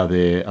of how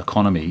their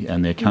economy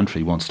and their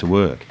country wants to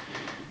work.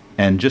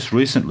 And just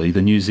recently,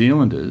 the New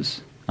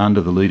Zealanders, under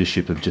the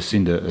leadership of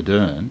Jacinda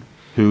Ardern,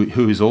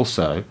 who is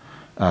also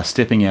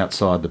stepping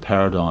outside the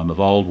paradigm of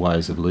old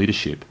ways of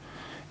leadership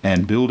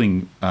and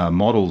building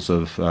models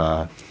of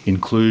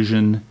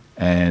inclusion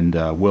and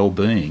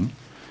well-being,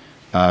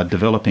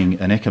 developing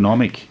an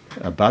economic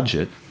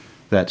budget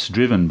that's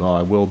driven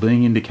by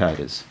well-being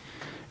indicators.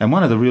 And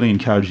one of the really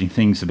encouraging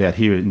things about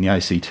here in the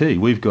ACT,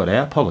 we've got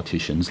our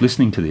politicians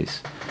listening to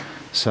this.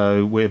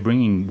 So we're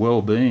bringing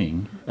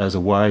well-being as a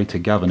way to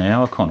govern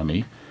our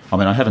economy. I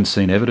mean, I haven't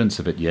seen evidence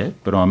of it yet,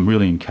 but I'm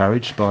really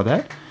encouraged by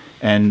that.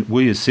 And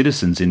we as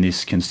citizens in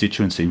this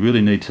constituency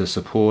really need to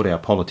support our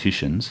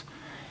politicians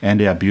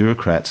and our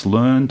bureaucrats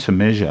learn to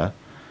measure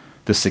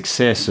the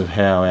success of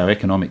how our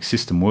economic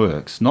system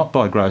works, not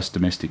by gross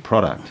domestic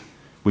product,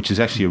 which is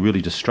actually a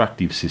really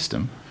destructive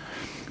system,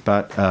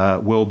 but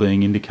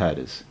well-being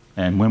indicators.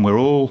 And when we're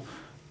all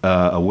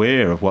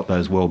aware of what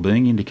those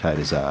well-being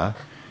indicators are,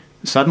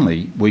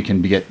 suddenly we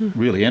can get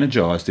really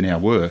energised in our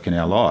work and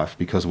our life,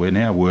 because we're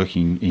now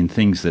working in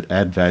things that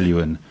add value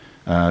and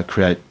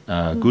create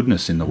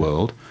goodness in the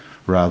world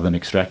rather than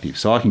extractive.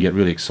 So I can get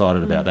really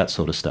excited about that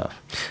sort of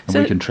stuff, and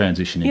we can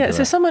transition into that.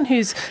 So someone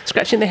who's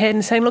scratching their head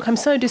and saying, look, I'm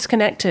so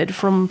disconnected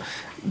from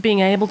being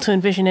able to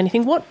envision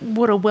anything, what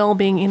would a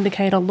well-being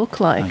indicator look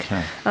like?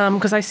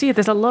 Because I see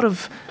there's a lot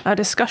of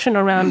discussion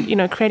around,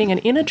 creating an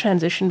inner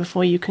transition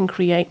before you can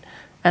create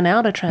an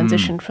outer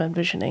transition for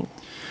envisioning.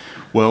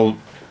 Well,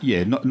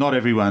 yeah, not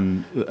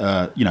everyone,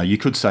 you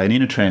could say an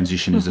inner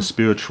transition is a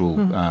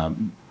spiritual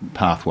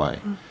pathway.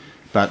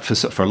 But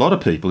for a lot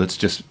of people, it's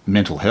just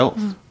mental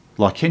health.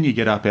 Like, can you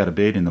get up out of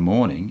bed in the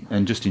morning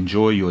and just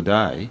enjoy your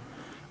day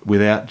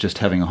without just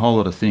having a whole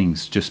lot of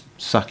things just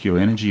suck your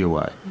energy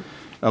away?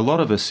 A lot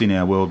of us in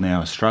our world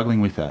now are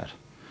struggling with that.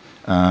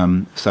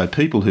 So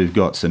people who've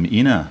got some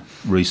inner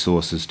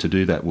resources to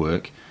do that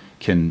work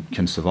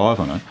can survive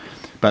on it.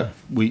 But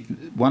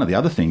one of the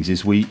other things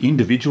is we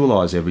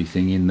individualise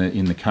everything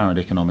in the current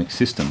economic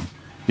system.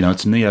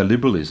 It's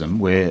neoliberalism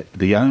where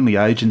the only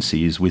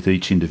agency is with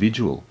each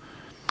individual.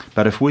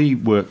 But if we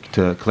work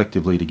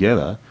collectively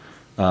together,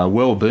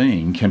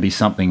 well-being can be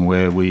something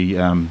where we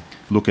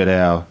look at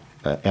our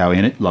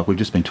like we've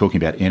just been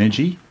talking about,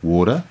 energy,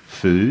 water,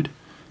 food,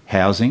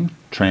 housing,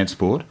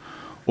 transport.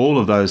 All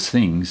of those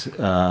things,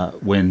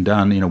 when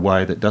done in a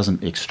way that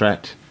doesn't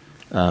extract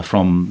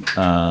from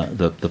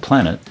the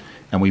planet,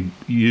 and we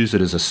use it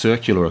as a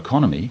circular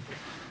economy,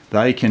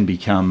 they can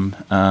become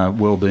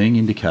well-being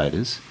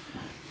indicators.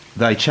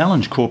 They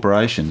challenge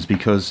corporations,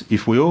 because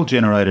if we all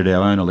generated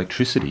our own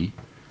electricity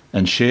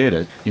and shared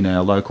it in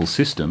our local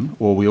system,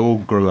 or we all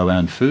grew our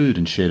own food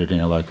and shared it in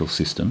our local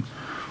system,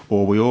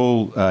 or we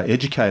all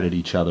educated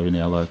each other in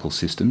our local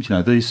systems,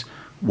 these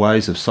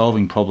ways of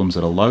solving problems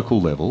at a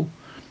local level,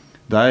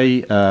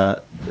 they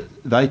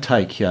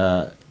take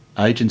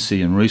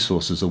agency and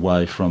resources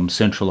away from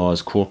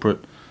centralised corporate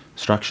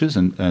structures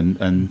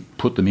and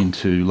put them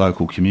into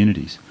local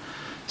communities.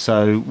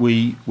 So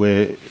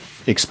we're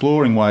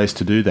exploring ways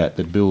to do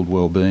that build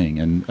well-being,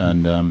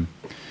 and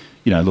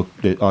look,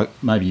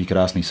 maybe you could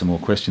ask me some more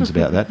questions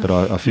about that, but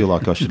I feel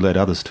like I should let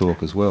others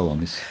talk as well on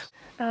this.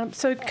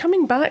 So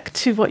coming back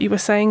to what you were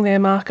saying there,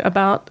 Mark,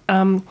 about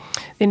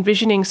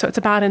envisioning, so it's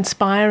about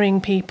inspiring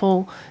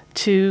people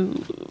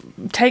to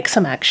take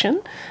some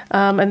action,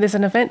 and there's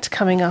an event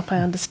coming up, I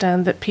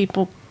understand, that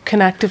people can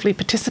actively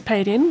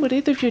participate in. Would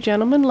either of you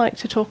gentlemen like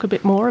to talk a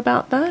bit more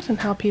about that and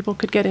how people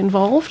could get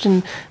involved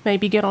and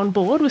maybe get on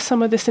board with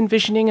some of this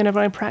envisioning in a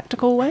very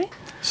practical way?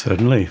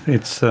 Certainly.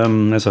 It's,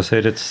 as I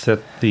said, it's at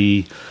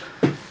the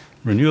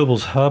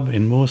Renewables Hub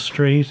in Moore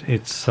Street.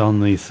 It's on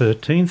the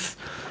 13th.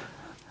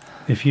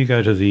 If you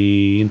go to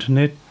the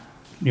internet,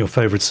 your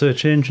favourite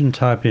search engine,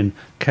 type in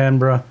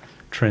Canberra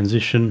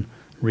Transition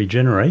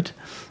Regenerate,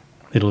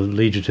 it'll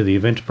lead you to the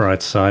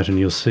Eventbrite site, and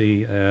you'll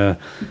see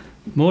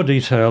more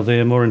detail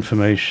there, more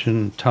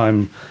information,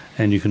 time,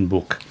 and you can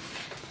book.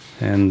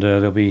 And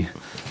it'll be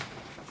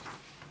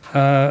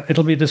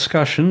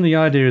discussion. The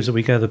idea is that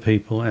we gather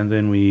people and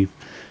then we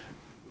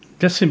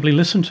just simply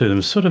listen to them.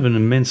 It's sort of an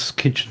immense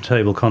kitchen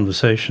table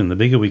conversation. The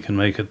bigger we can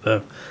make it,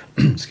 the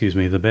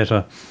the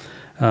better.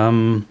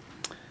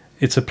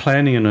 It's a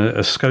planning and a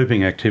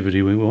scoping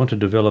activity. We want to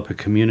develop a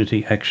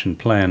community action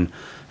plan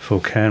for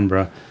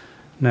Canberra.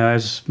 Now,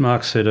 as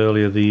Mark said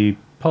earlier, the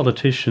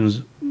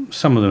politicians,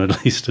 some of them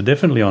at least, are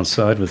definitely on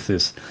side with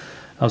this.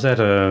 I was at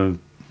a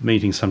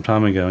meeting some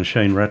time ago and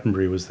Shane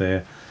Rattenbury was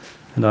there,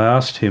 and I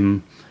asked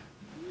him,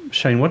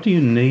 Shane, what do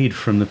you need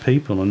from the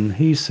people? And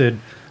he said,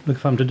 look,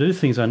 if I'm to do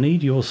things, I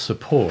need your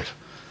support.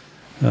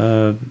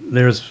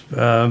 There's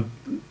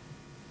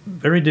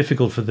very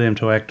difficult for them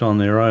to act on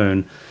their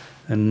own,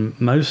 and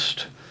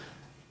most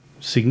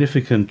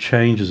significant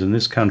changes in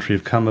this country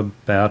have come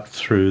about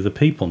through the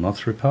people, not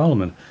through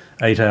Parliament.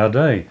 8-hour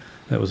day,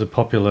 that was a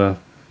popular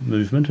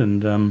movement,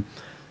 and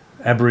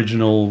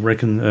Aboriginal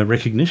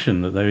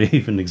recognition that they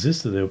even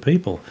existed, they were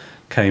people,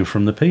 came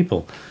from the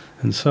people,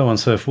 and so on.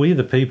 So if we,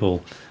 the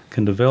people,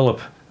 can develop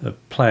a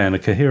plan, a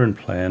coherent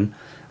plan,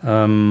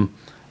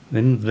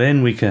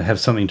 then we can have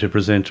something to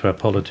present to our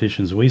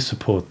politicians. We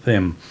support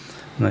them.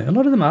 And a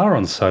lot of them are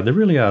on side. They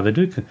really are. They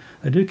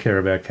do care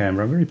about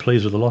Canberra. I'm very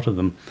pleased with a lot of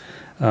them.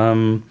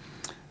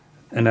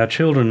 And our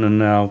children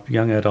and our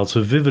young adults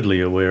are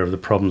vividly aware of the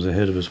problems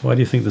ahead of us. Why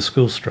do you think the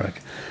school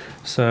strike?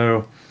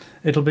 So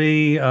it'll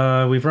be,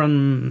 we've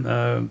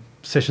run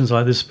sessions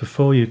like this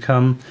before. You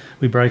come,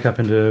 we break up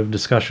into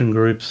discussion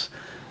groups.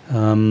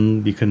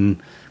 You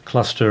can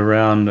cluster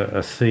around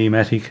a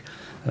thematic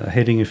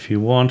heading if you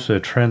want,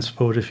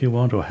 transport if you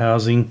want, or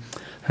housing.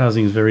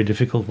 Housing is a very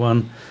difficult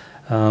one.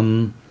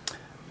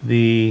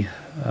 The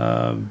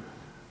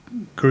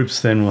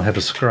groups then will have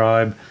a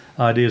scribe,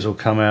 ideas will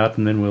come out,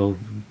 and then we'll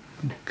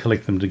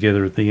collect them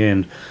together at the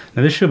end.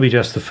 Now, this should be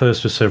just the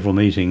first of several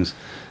meetings.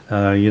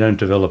 You don't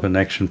develop an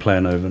action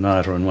plan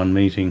overnight or in one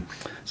meeting,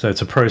 so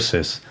it's a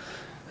process.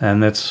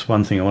 And that's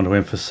one thing I want to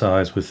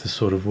emphasise with this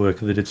sort of work,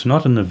 that it's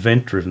not an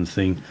event-driven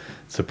thing,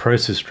 it's a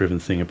process-driven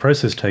thing. A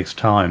process takes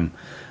time.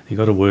 You've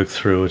got to work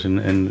through it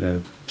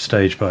and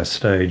stage by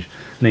stage.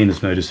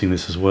 Nina's noticing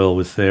this as well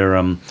with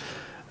their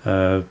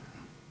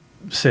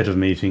set of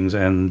meetings,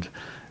 and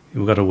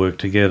we've got to work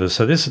together.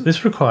 So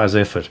this requires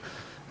effort.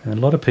 And a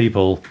lot of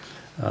people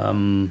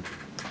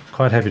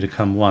quite happy to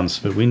come once,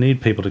 but we need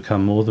people to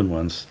come more than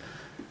once.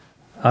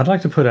 I'd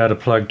like to put out a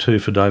plug too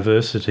for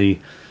diversity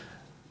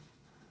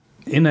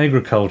in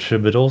agriculture,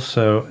 but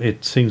also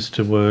it seems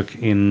to work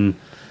in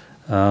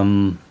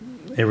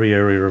every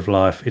area of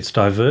life. It's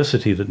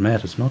diversity that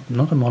matters, not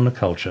a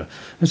monoculture.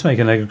 Let's make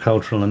an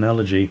agricultural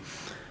analogy.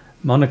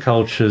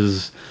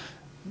 Monocultures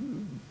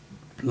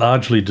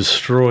largely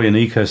destroy an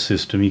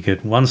ecosystem. You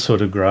get one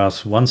sort of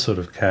grass, one sort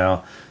of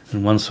cow,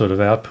 and one sort of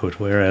output,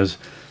 whereas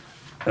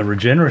a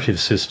regenerative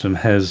system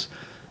has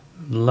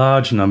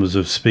large numbers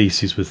of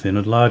species within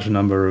it, large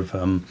number of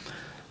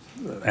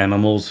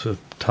animals, of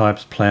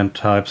types, plant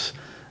types,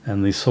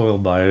 and the soil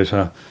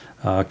biota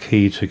are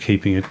key to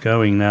keeping it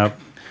going. Now,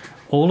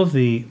 all of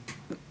the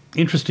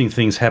interesting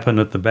things happen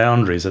at the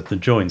boundaries, at the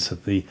joints,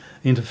 at the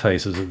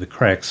interfaces, at the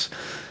cracks.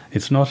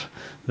 It's not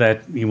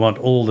that you want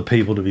all the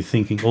people to be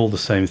thinking all the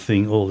same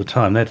thing all the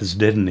time. That is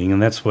deadening,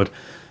 and that's what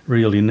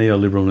really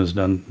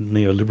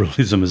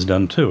neoliberalism has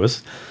done to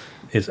us.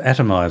 It's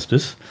atomised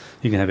us.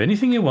 You can have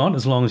anything you want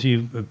as long as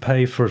you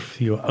pay for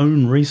your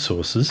own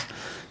resources.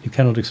 You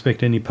cannot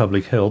expect any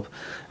public help.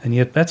 And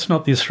yet that's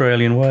not the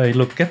Australian way.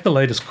 Look, get the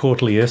latest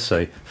quarterly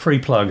essay, free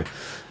plug,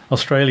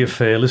 Australia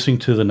Fair, Listening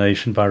to the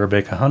Nation by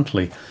Rebecca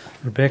Huntley.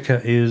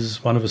 Rebecca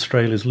is one of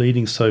Australia's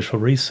leading social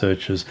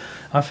researchers.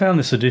 I found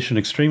this edition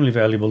extremely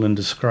valuable in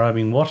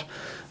describing what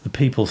the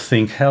people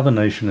think, how the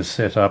nation is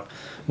set up.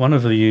 One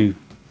of the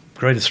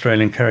great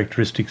Australian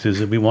characteristics is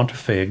that we want a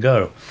fair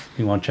go.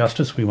 We want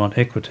justice, we want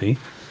equity,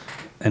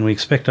 and we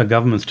expect our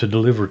governments to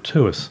deliver it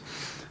to us.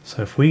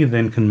 So if we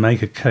then can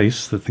make a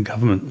case that the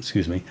government,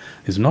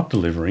 is not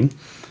delivering,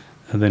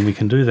 and then we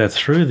can do that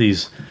through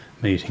these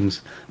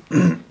meetings,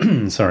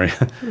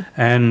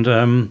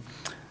 and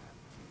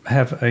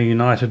have a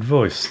united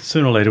voice.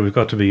 Sooner or later we've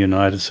got to be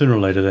united. Sooner or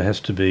later there has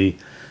to be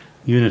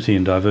unity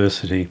and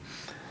diversity.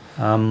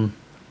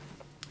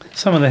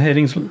 Some of the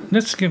headings,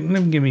 let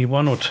me give me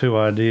one or two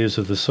ideas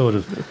of the sort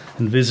of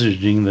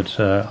envisaging that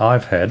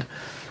I've had.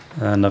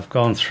 And I've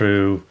gone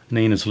through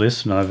Nina's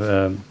list and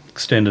I've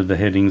extended the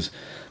headings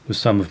with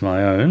some of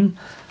my own.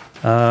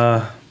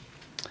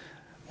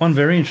 One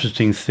very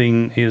interesting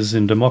thing is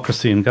in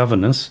democracy and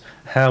governance,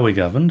 how we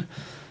governed.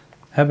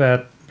 How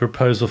about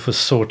proposal for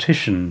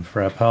sortition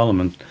for our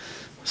parliament?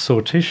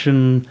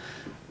 Sortition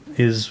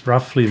is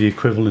roughly the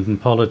equivalent in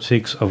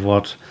politics of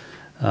what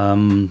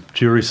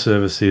jury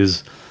service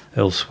is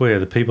elsewhere.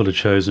 The people are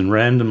chosen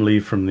randomly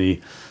from by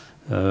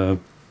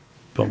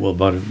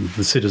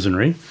the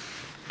citizenry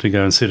to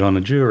go and sit on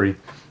a jury.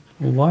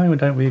 Well, why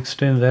don't we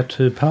extend that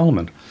to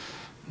Parliament?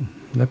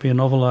 Would that be a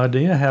novel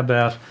idea? How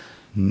about...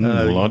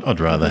 well, I'd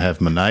rather have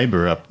my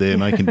neighbour up there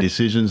making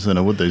decisions than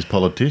I would these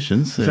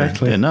politicians.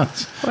 Exactly. They're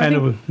nuts. Well,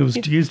 and it was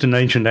used in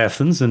ancient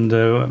Athens, and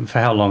for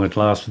how long it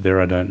lasted there,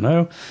 I don't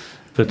know.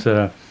 But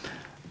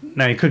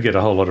now you could get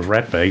a whole lot of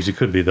rat bags. It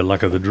could be the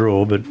luck of the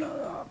draw, but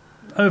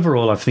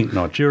overall I think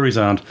not. Juries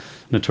aren't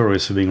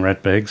notorious for being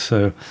rat bags,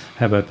 so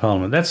how about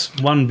Parliament? That's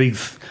one big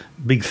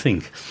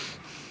think.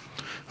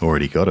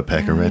 Already got a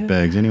pack of rat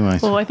bags anyway.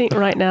 Well, I think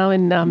right now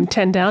in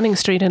 10 Downing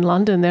Street in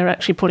London, they're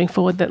actually putting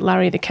forward that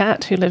Larry the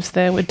cat, who lives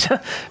there, would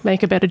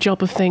make a better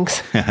job of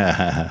things.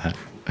 Yeah,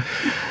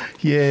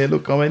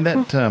 look, I mean,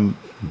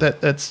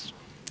 that's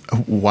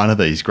one of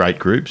these great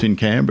groups in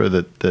Canberra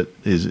that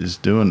is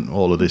doing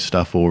all of this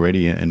stuff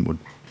already and would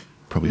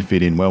probably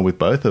fit in well with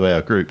both of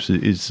our groups,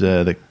 is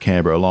the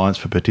Canberra Alliance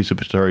for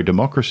Participatory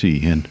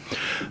Democracy. And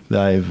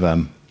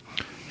they've...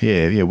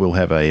 we'll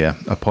have a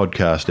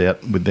podcast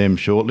out with them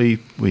shortly.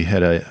 We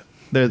had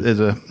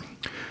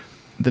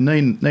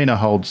Nina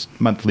holds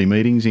monthly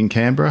meetings in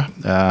Canberra.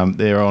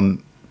 They're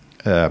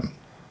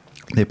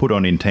put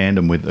on in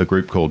tandem with a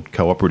group called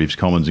Cooperatives,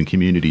 Commons and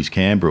Communities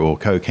Canberra, or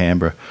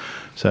Co-Canberra.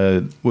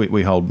 So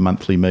we hold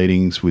monthly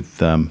meetings with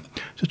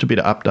just a bit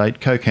of update.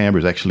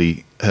 Co-Canberra is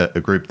actually a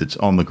group that's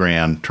on the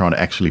ground trying to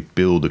actually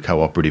build a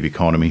cooperative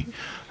economy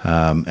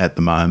at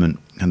the moment,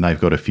 and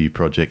they've got a few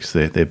projects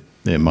there.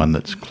 The one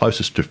that's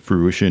closest to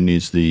fruition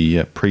is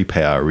the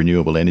Pre-Power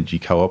Renewable Energy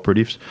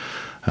Cooperatives,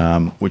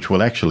 which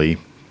will actually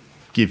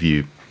give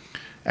you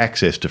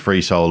access to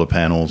free solar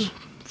panels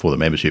for the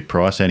membership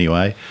price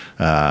anyway,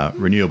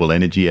 renewable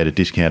energy at a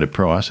discounted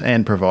price,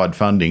 and provide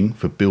funding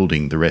for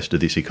building the rest of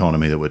this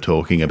economy that we're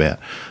talking about.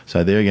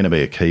 So they're going to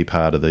be a key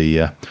part of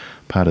the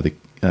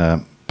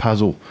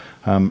puzzle.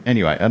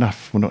 Anyway,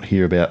 enough. We'll not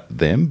hear about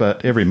them,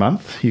 but every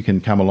month you can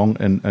come along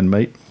and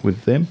meet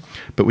with them.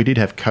 But we did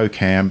have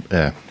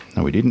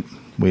no, we didn't.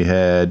 We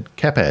had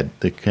CAPAD,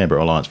 the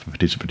Canberra Alliance for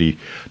Participatory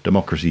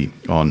Democracy,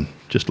 on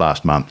just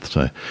last month.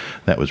 So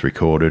that was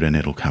recorded and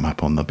it'll come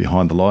up on the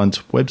Behind the Lines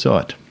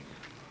website.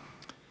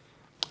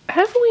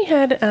 Have we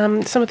had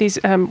some of these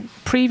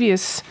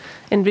previous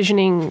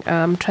envisioning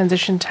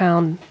transition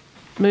town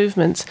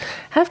movements?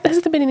 Has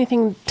there been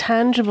anything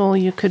tangible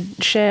you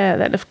could share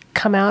that have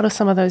come out of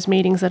some of those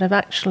meetings that have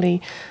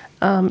actually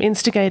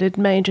instigated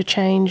major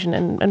change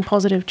and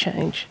positive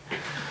change?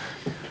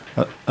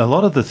 A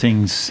lot of the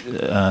things,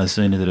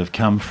 Zena, that have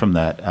come from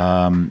that,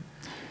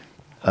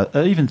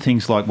 even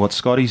things like what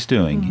Scotty's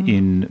doing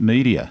in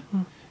media,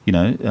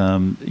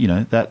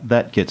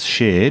 that gets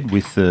shared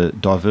with the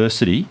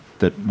diversity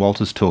that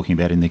Walter's talking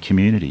about in the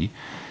community,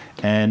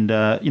 and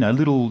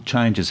little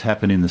changes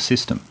happen in the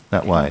system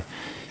that way.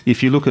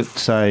 If you look at,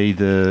 say,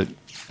 the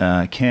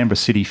Canberra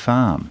City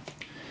Farm,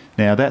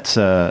 now that's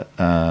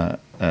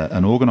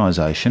an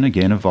organisation,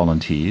 again, of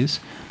volunteers,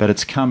 but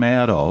it's come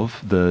out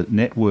of the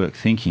network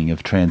thinking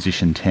of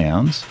transition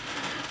towns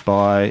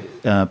by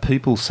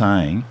people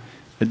saying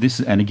this,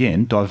 and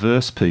again,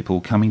 diverse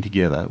people coming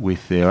together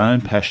with their own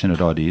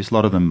passionate ideas. A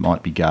lot of them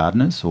might be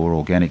gardeners or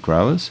organic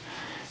growers,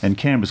 and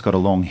Canberra's got a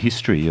long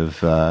history of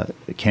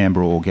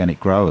Canberra organic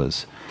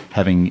growers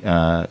having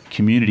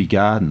community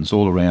gardens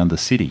all around the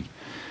city.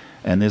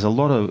 And there's a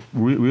lot of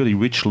really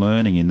rich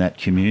learning in that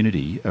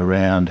community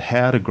around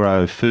how to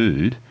grow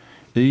food,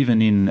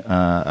 even in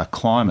a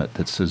climate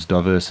that's as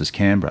diverse as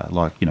Canberra.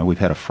 Like, we've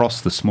had a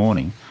frost this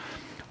morning.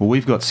 Well,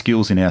 we've got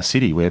skills in our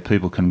city where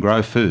people can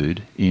grow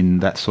food in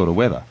that sort of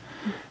weather.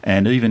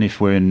 And even if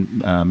we're in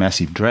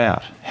massive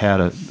drought, how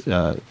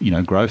to,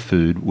 grow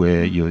food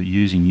where you're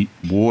using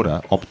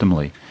water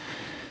optimally.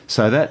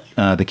 So that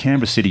the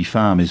Canberra City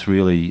Farm is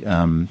really,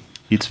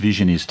 its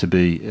vision is to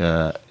be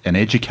an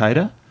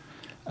educator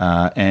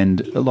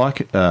and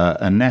like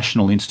a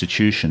national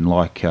institution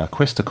like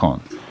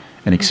Questacon,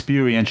 an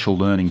experiential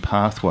learning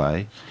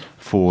pathway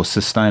for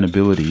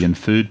sustainability and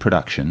food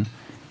production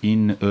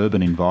in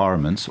urban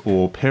environments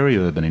or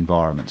peri-urban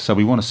environments. So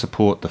we want to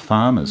support the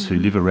farmers who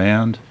live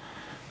around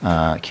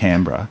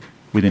Canberra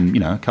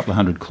within, a couple of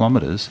 100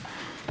 kilometres.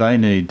 They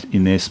need,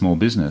 in their small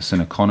business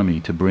and economy,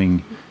 to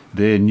bring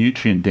their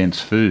nutrient-dense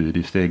food,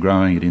 if they're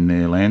growing it in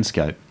their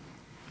landscape,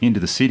 into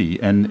the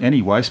city, and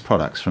any waste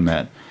products from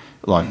that,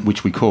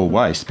 which we call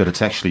waste, but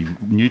it's actually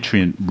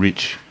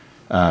nutrient-rich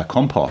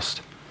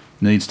compost,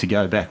 needs to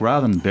go back,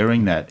 rather than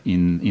burying that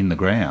in the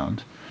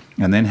ground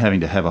and then having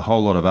to have a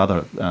whole lot of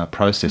other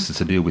processes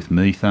to deal with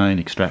methane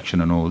extraction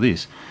and all of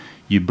this.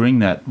 You bring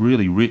that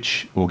really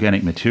rich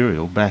organic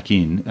material back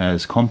in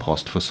as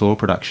compost for soil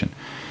production.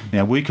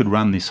 Now, we could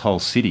run this whole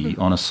city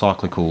on a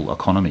cyclical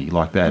economy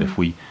like that if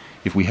we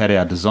had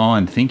our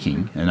design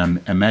thinking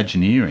and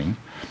Imagineering.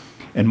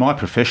 In my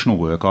professional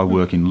work, I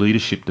work in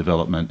leadership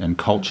development and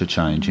culture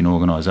change in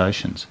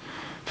organisations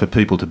for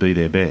people to be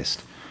their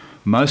best.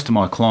 Most of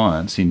my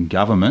clients in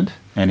government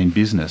and in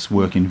business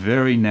work in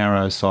very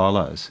narrow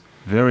silos,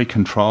 very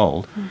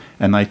controlled,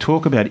 and they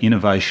talk about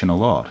innovation a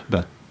lot,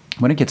 but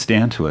when it gets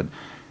down to it,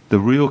 the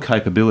real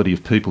capability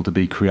of people to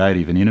be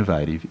creative and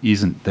innovative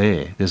isn't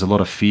there. There's a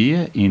lot of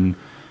fear in,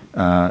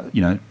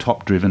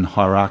 top-driven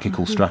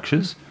hierarchical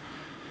structures,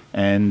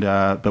 and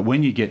but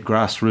when you get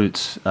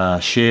grassroots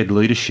shared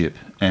leadership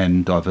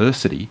and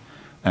diversity,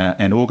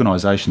 and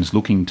organisations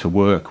looking to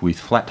work with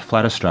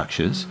flatter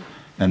structures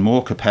and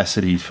more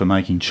capacity for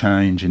making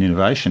change and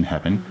innovation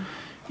happen,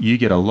 you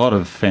get a lot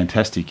of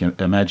fantastic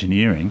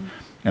Imagineering.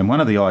 And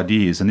one of the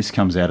ideas, and this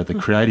comes out of the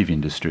creative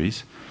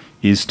industries,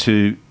 is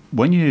to,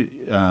 when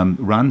you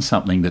run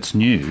something that's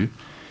new,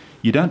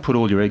 you don't put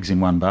all your eggs in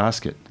one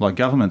basket. Like,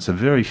 governments are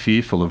very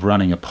fearful of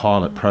running a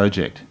pilot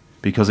project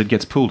because it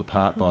gets pulled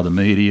apart by the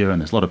media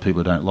and there's a lot of people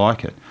who don't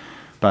like it.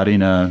 But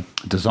in a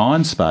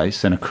design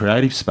space and a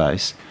creative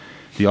space,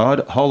 the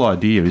whole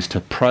idea is to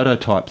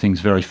prototype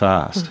things very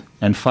fast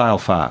and fail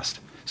fast.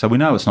 So we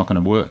know it's not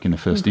going to work in the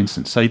first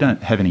instance. So you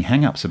don't have any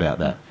hang-ups about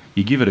that.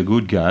 You give it a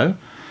good go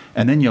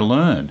and then you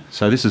learn.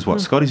 So this is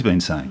what Scotty's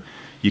been saying.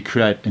 You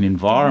create an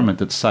environment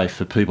that's safe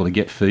for people to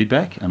get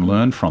feedback and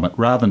learn from it,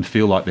 rather than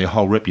feel like their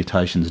whole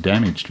reputation's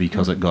damaged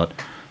because it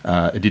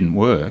didn't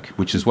work,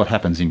 which is what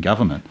happens in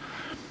government.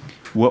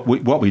 What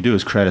we do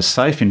is create a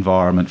safe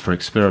environment for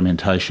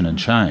experimentation and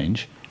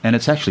change, and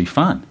it's actually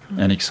fun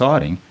and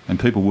exciting, and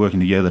people working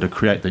together to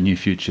create the new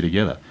future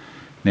together.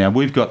 Now,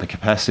 we've got the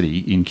capacity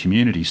in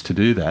communities to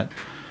do that,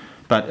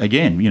 but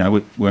again,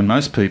 when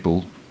most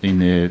people in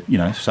their,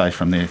 say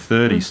from their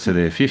 30s to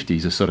their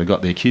 50s have sort of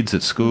got their kids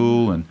at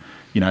school and,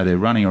 they're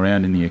running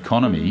around in the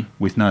economy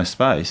with no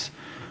space,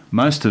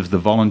 most of the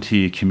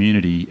volunteer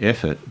community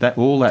effort,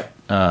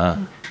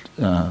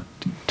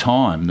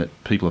 time that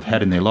people have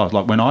had in their lives.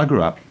 Like when I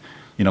grew up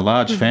in a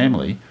large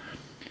family,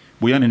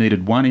 we only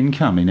needed one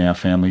income in our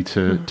family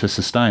to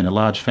sustain a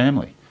large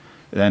family.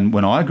 And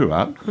when I grew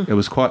up, it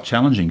was quite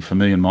challenging for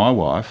me and my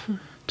wife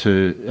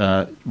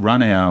to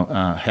run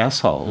our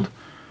household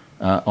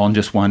on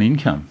just one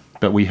income,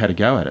 but we had to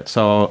go at it.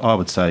 So I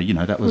would say,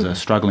 that was a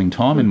struggling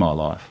time in my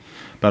life.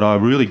 But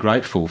I'm really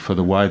grateful for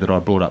the way that I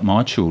brought up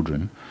my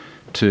children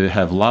to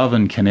have love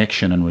and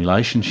connection and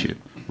relationship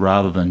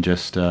rather than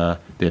just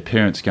their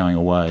parents going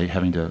away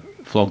having to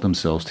flog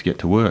themselves to get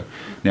to work.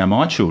 Now,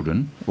 my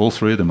children, all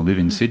three of them live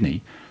in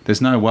Sydney.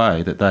 There's no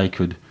way that they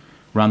could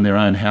run their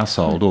own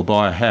household or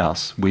buy a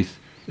house with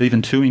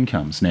even two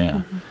incomes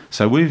now.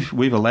 So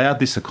we've allowed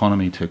this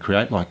economy to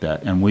create like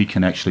that, and we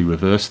can actually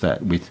reverse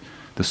that with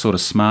the sort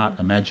of smart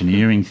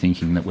Imagineering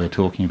thinking that we're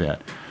talking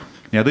about.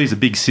 Now, these are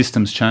big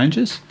systems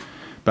changes,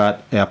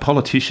 but our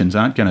politicians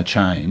aren't going to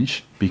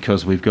change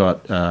because we've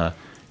got,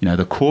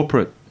 the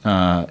corporate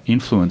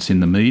influence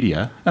in the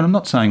media. And I'm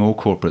not saying all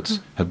corporates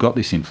have got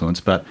this influence,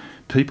 but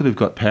people who've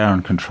got power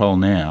and control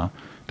now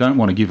don't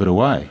want to give it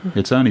away.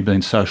 It's only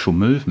been social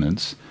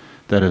movements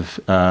that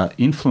have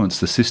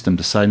influenced the system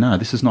to say, no,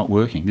 this is not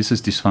working, this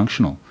is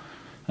dysfunctional.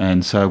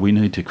 And so we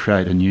need to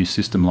create a new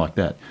system like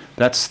that.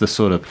 That's the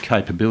sort of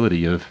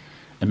capability of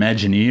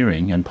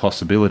Imagineering and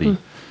possibility.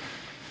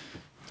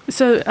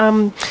 So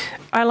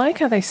I like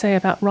how they say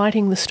about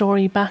writing the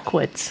story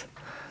backwards.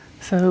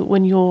 So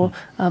when you're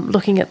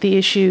looking at the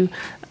issue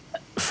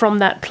from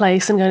that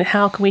place and going,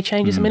 how can we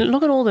change this? I mean,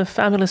 look at all the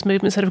fabulous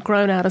movements that have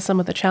grown out of some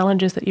of the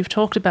challenges that you've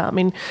talked about. I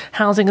mean,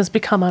 housing has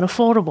become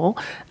unaffordable,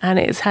 and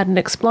it's had an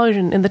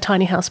explosion in the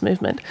tiny house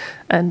movement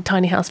and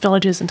tiny house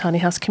villages and tiny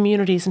house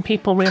communities, and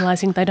people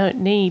realising they don't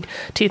need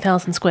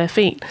 2,000 square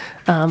feet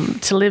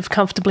to live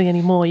comfortably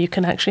anymore. You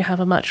can actually have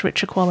a much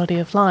richer quality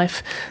of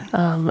life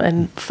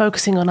and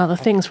focusing on other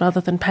things rather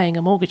than paying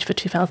a mortgage for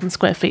 2,000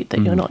 square feet that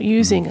you're not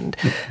using.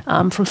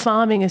 And from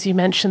farming, as you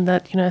mentioned,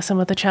 that, some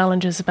of the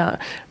challenges about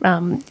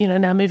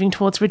now moving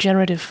towards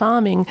regenerative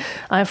farming.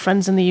 I have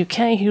friends in the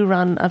UK who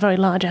run a very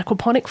large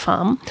aquaponic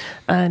farm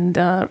and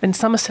in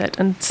Somerset.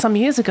 And some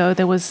years ago,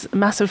 there was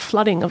massive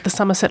flooding of the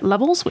Somerset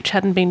levels, which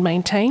hadn't been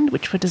maintained,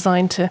 which were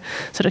designed to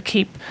sort of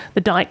keep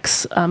the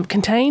dikes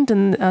contained,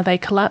 and they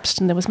collapsed.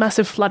 And there was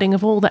massive flooding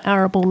of all the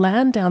arable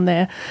land down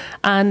there,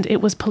 and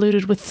it was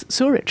polluted with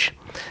sewage.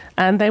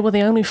 And they were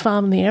the only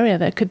farm in the area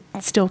that could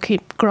still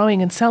keep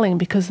growing and selling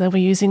because they were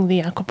using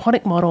the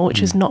aquaponic model,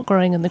 which is not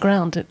growing in the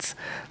ground. It's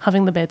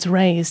having the beds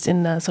raised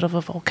in sort of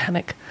a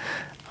volcanic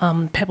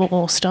pebble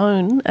or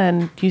stone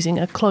and using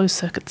a closed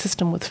circuit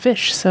system with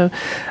fish. So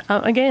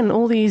again,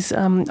 all these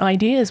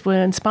ideas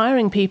were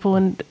inspiring people,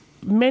 and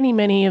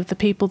many of the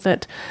people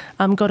that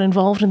got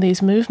involved in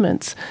these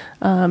movements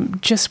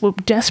just were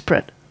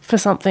desperate for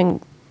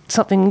something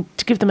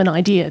to give them an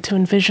idea, to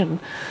envision.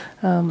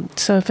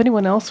 So if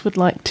anyone else would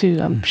like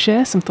to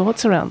share some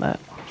thoughts around that.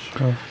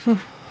 Sure.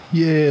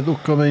 Yeah,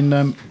 look, I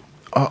mean,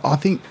 I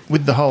think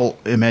with the whole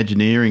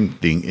Imagineering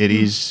thing,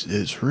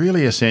 it's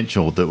really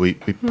essential that we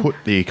put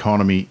the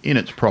economy in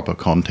its proper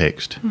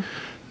context.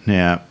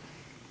 Now,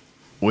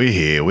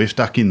 we're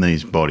stuck in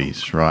these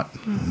bodies, right?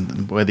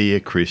 Whether you're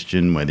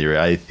Christian, whether you're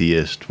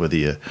atheist, whether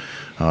you're,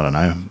 I don't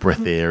know,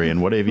 breatharian,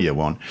 whatever you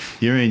want,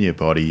 you're in your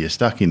body, you're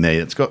stuck in there,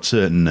 it's got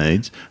certain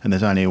needs, and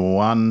there's only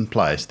one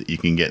place that you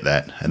can get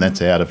that, and that's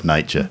out of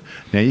nature.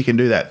 Now, you can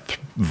do that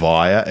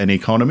via an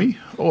economy,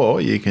 or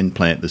you can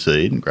plant the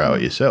seed and grow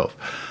it yourself.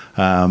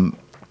 Now,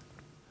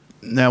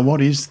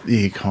 what is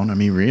the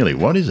economy really?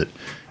 What is it?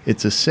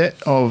 It's a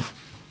set of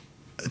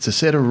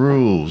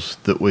rules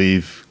that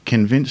we've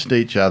convinced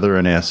each other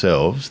and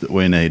ourselves that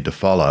we need to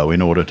follow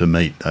in order to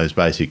meet those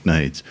basic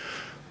needs.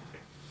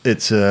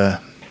 It's an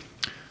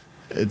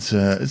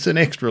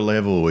extra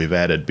level we've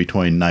added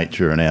between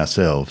nature and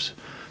ourselves.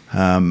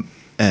 And,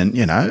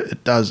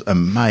 it does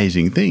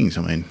amazing things.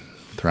 I mean,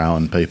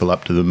 throwing people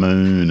up to the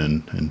moon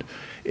and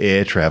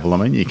air travel. I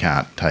mean, you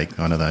can't take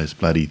one of those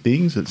bloody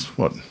things. It's,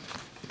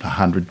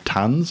 100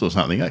 tons or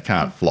something. That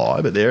can't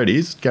fly, but there it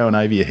is, going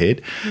over your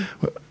head.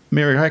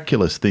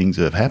 Miraculous things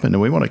have happened,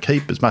 and we want to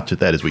keep as much of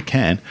that as we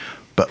can,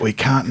 but we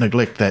can't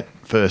neglect that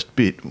first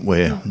bit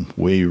where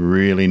we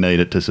really need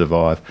it to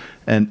survive.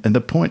 And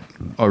the point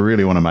I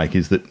really want to make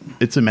is that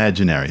it's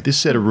imaginary. This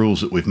set of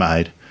rules that we've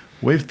made,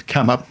 we've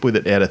come up with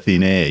it out of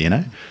thin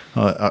air,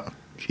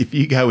 If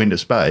you go into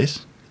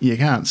space, you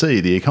can't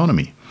see the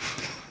economy,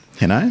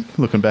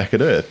 looking back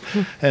at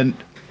Earth. And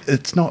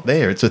it's not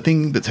there. It's a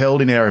thing that's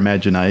held in our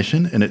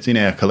imagination, and it's in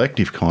our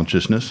collective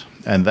consciousness,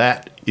 and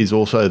that is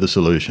also the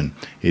solution.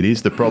 It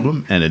is the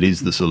problem, and it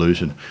is the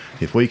solution.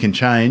 If we can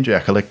change our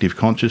collective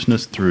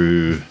consciousness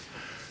through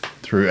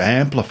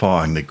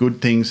amplifying the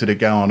good things that are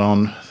going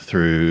on,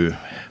 through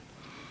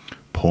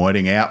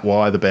pointing out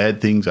why the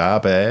bad things are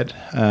bad,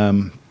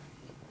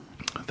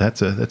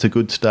 that's a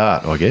good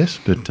start, I guess.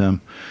 But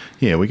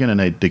we're going to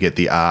need to get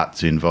the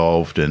arts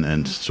involved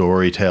and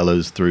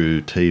storytellers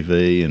through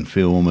TV and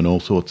film and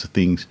all sorts of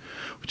things.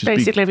 Which is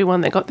basically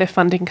everyone that got their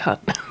funding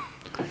cut.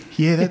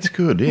 Yeah, that's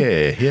good.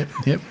 Yeah,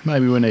 yep.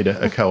 Maybe we need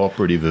a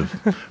cooperative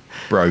of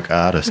broke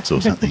artists or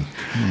something.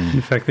 Yeah.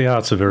 In fact, the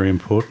arts are very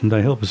important.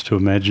 They help us to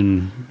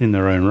imagine in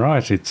their own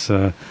right. It's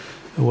a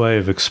way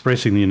of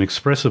expressing the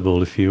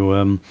inexpressible. If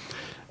you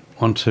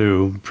want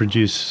to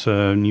produce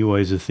new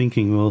ways of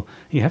thinking, well,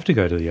 you have to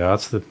go to the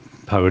arts. The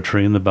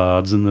poetry and the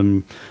bards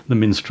and the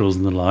minstrels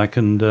and the like,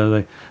 and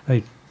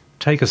they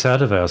take us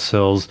out of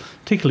ourselves,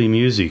 particularly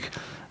music.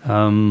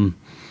 Some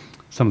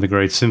of the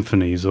great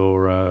symphonies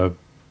or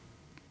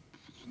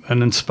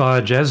an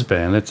inspired jazz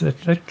band,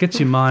 that gets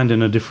your mind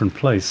in a different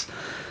place.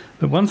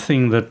 But one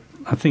thing that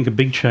I think a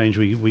big change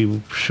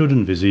we should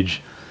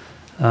envisage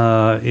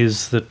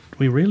is that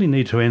we really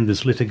need to end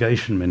this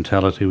litigation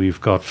mentality. We've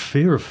got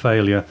fear of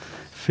failure,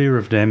 fear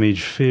of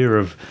damage, fear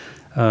of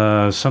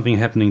something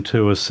happening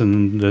to us,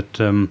 and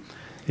that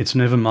it's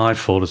never my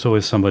fault, it's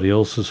always somebody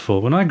else's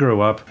fault. When I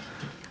grew up,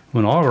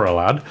 when I were a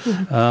lad,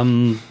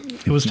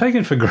 it was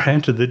taken for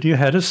granted that you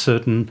had a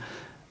certain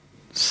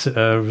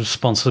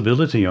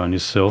responsibility on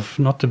yourself,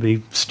 not to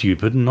be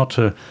stupid, and not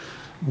to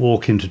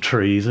walk into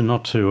trees, and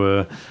not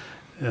to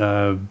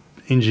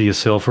injure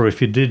yourself, or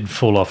if you did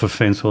fall off a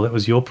fence, well, that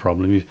was your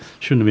problem. You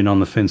shouldn't have been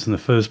on the fence in the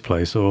first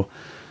place, or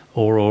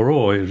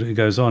it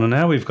goes on. And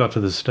now we've got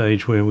to the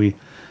stage where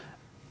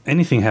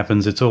anything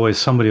happens, it's always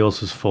somebody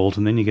else's fault,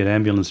 and then you get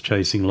ambulance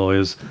chasing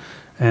lawyers,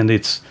 and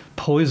it's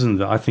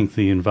poisoned, I think,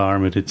 the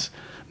environment. It's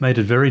made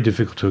it very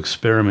difficult to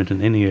experiment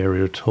in any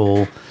area at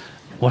all.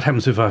 What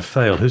happens if I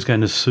fail? Who's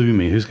going to sue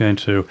me? Who's going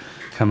to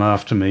come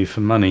after me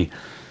for money?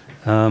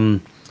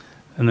 And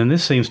then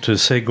this seems to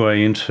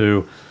segue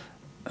into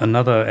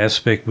another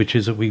aspect, which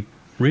is that we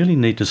really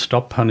need to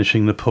stop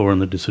punishing the poor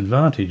and the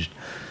disadvantaged.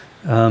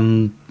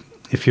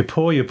 If you're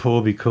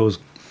poor because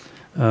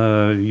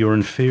you're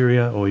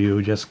inferior, or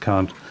you just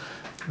can't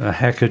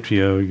hack it,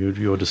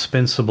 you're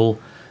dispensable.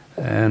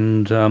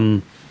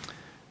 And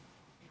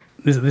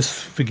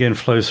this again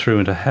flows through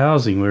into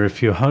housing, where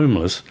if you're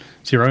homeless,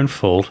 it's your own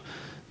fault,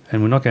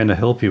 and we're not going to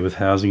help you with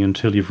housing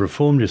until you've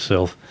reformed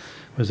yourself.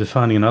 Whereas they're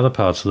finding in other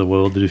parts of the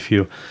world that if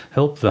you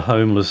help the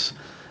homeless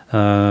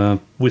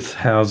with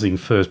housing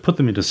first, put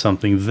them into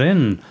something,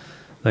 then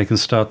they can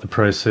start the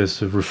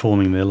process of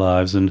reforming their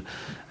lives and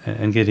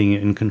getting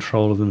in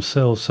control of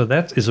themselves. So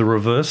that is a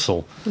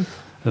reversal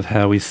of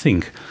how we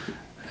think.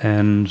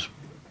 And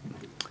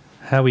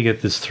how we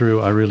get this through,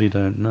 I really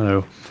don't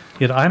know.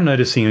 Yet I'm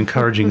noticing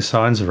encouraging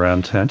signs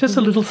around town. Just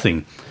a little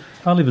thing.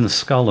 I live in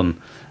Scullin,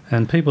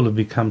 and people have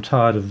become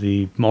tired of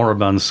the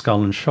moribund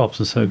Scullin shops,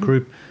 and so a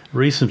group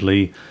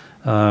recently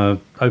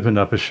opened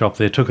up a shop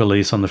there, took a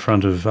lease on the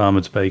front of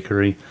Ahmed's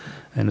Bakery,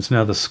 and it's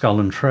now the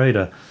Scullin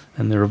Trader,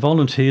 and there are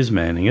volunteers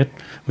manning it.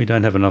 We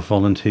don't have enough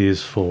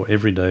volunteers for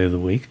every day of the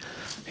week.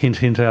 Hint,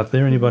 hint out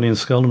there, anybody in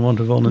Scullin want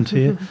to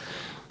volunteer?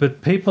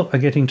 But people are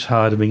getting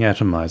tired of being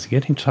atomised,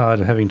 getting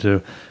tired of having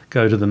to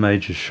go to the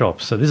major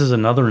shops. So this is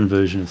another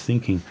inversion of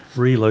thinking,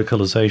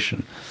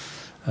 relocalisation.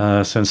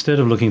 So instead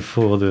of looking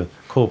for the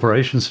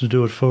corporations to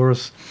do it for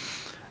us,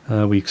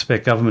 we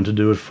expect government to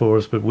do it for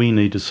us, but we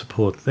need to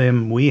support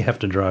them. We have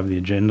to drive the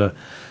agenda.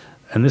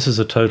 And this is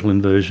a total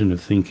inversion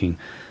of thinking.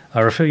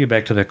 I refer you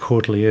back to that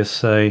quarterly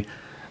essay.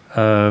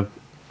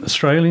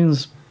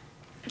 Australians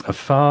are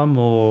far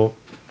more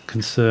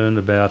concerned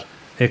about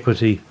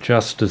equity,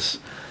 justice,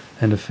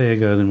 and a fair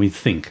go than we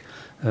think.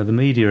 The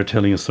media are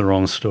telling us the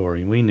wrong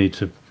story. We need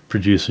to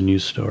produce a new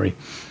story.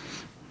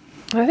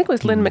 I think it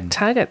was Lynn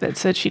McTaggart that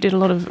said she did a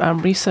lot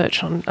of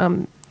research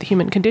on the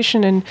human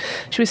condition, and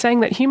she was saying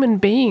that human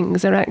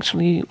beings are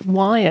actually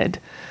wired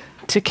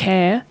to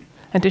care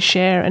and to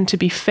share and to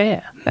be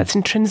fair. That's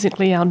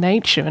intrinsically our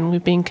nature, and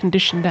we've been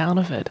conditioned out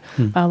of it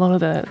by a lot of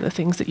the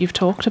things that you've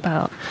talked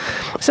about.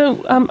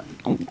 So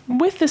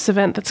with this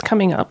event that's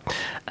coming up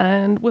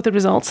and with the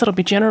results that'll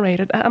be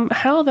generated,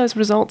 how are those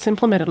results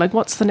implemented? Like,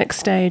 what's the next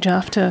stage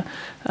after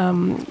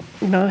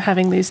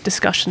having these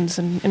discussions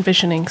and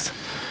envisionings?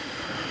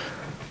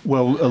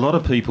 Well, a lot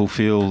of people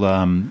feel,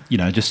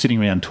 just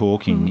sitting around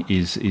talking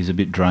is a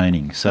bit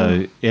draining.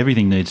 So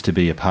everything needs to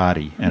be a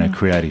party and a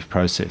creative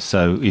process.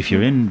 So if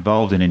you're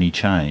involved in any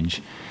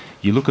change,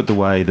 you look at the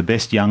way the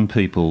best young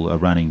people are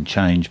running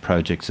change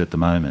projects at the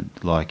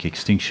moment, like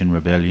Extinction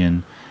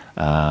Rebellion,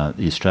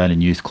 the Australian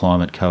Youth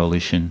Climate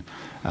Coalition,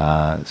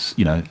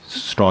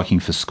 Striking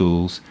for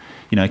Schools.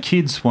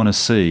 Kids want to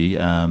see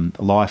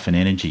life and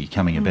energy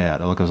coming about.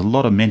 Like, there's a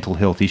lot of mental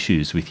health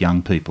issues with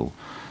young people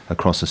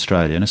across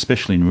Australia, and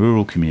especially in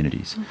rural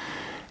communities.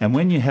 And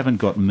when you haven't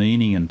got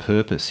meaning and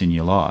purpose in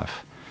your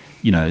life,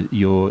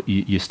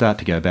 you start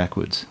to go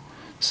backwards.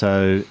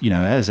 So,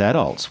 as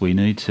adults, we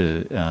need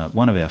to,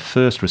 one of our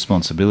first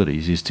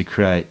responsibilities is to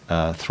create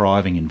a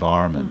thriving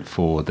environment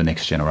for the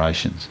next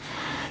generations.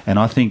 And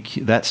I think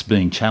that's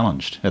being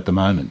challenged at the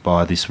moment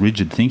by this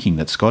rigid thinking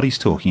that Scotty's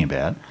talking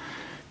about.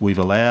 We've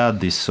allowed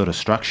this sort of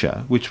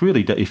structure, which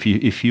really,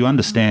 if you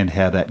understand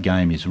how that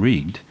game is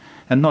rigged,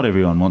 and not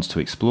everyone wants to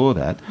explore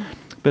that,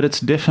 but it's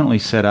definitely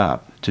set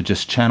up to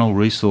just channel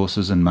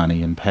resources and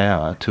money and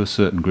power to a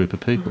certain group of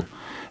people.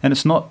 And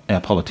it's not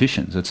our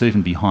politicians, it's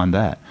even behind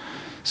that.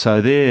 So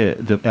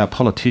our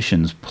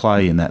politicians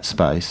play in that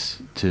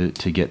space to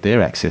get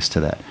their access to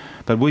that.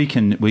 But we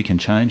can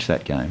change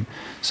that game.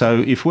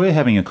 So if we're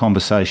having a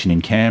conversation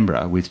in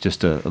Canberra with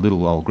just a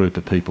little old group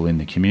of people in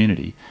the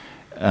community,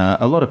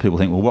 a lot of people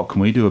think, well, what can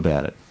we do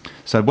about it?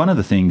 So one of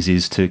the things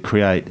is to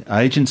create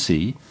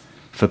agency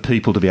for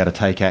people to be able to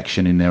take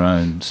action in their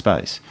own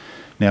space.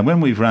 Now,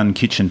 when we've run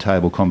kitchen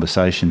table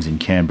conversations in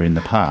Canberra in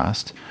the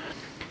past,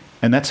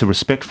 and that's a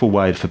respectful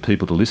way for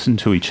people to listen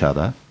to each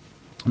other,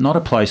 not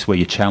a place where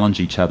you challenge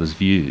each other's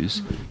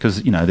views,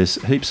 because, you know,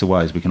 there's heaps of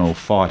ways we can all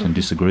fight and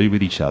disagree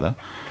with each other,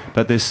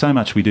 but there's so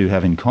much we do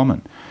have in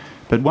common.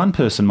 But one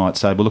person might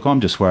say, well, look, I'm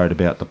just worried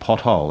about the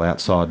pothole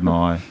outside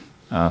my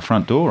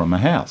front door of my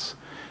house.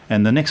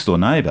 And the next door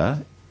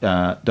neighbour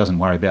doesn't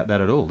worry about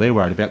that at all. They're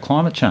worried about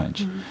climate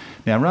change.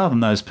 Now, rather than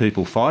those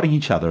people fighting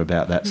each other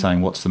about that,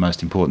 saying what's the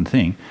most important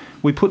thing,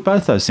 we put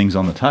both those things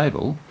on the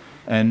table,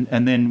 and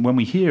then when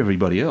we hear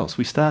everybody else,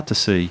 we start to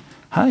see,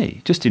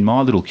 hey, just in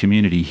my little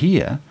community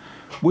here,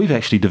 we've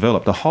actually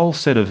developed a whole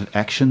set of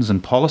actions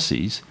and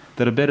policies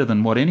that are better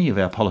than what any of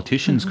our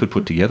politicians could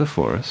put together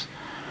for us.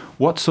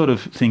 What sort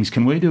of things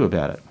can we do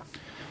about it?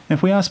 And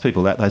if we ask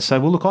people that, they say,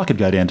 well, look, I could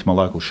go down to my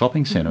local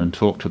shopping centre and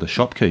talk to the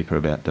shopkeeper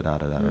about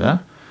da-da-da-da-da,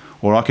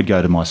 or I could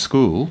go to my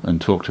school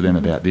and talk to them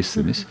about this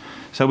and this.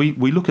 So we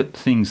look at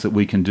things that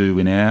we can do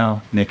in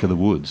our neck of the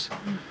woods.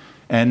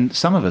 And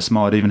some of us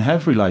might even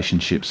have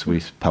relationships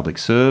with public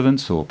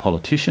servants or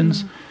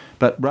politicians,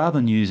 but rather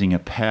than using a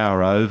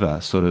power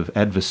over sort of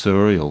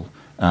adversarial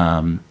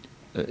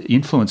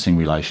influencing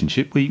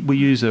relationship, we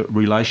use a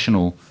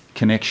relational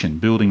connection,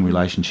 building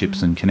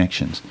relationships and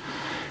connections.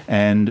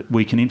 And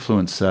we can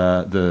influence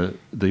the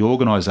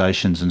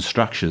organisations and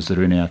structures that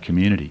are in our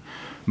community.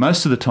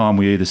 Most of the time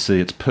we either see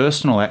it's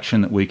personal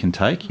action that we can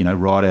take, you know,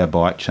 ride our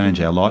bike,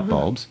 change our light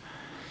bulbs,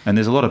 and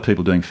there's a lot of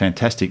people doing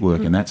fantastic work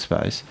in that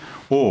space,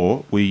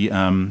 or we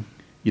sign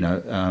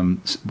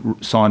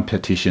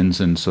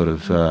petitions and sort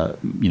of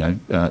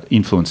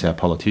influence our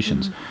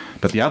politicians.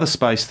 But the other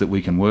space that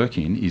we can work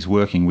in is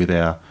working with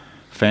our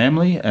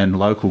family and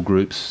local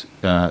groups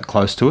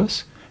close to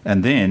us,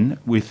 and then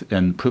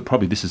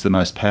probably this is the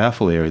most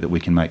powerful area that we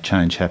can make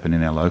change happen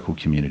in our local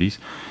communities,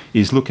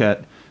 is look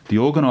at the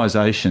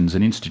organisations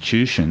and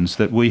institutions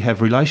that we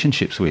have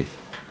relationships with,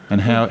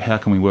 and how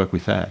can we work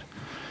with that.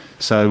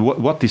 So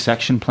what this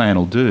action plan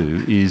will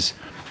do is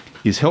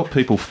help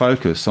people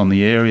focus on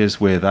the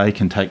areas where they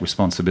can take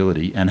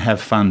responsibility and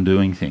have fun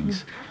doing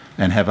things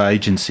and have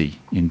agency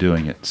in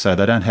doing it. So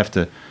they don't have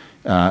to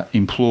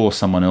implore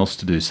someone else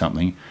to do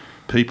something.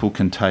 People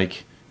can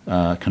take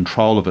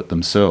control of it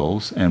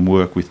themselves and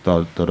work with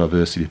the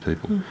diversity of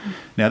people.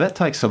 Now, that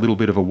takes a little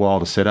bit of a while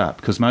to set up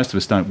because most of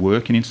us don't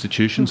work in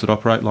institutions that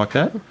operate like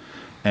that.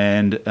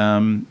 And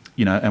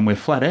and we're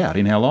flat out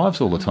in our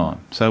lives all the time.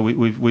 So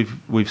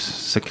we've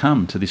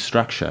succumbed to this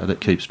structure that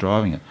keeps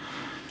driving it.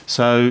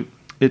 So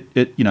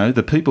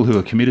the people who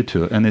are committed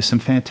to it, and there's some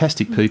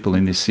fantastic people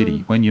in this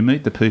city. When you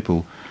meet the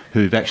people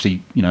who've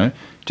actually,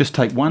 just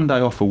take one day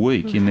off a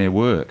week in their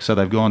work, so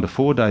they've gone to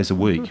 4 days a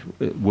week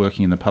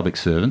working in the public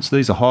servants.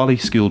 These are highly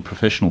skilled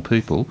professional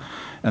people,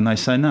 and they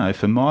say, no,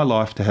 for my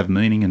life to have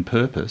meaning and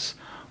purpose,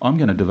 I'm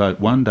going to devote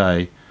 1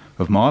 day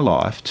of my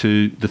life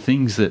to the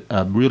things that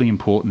are really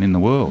important in the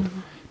world.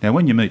 Now,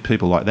 when you meet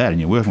people like that and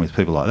you're working with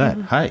people like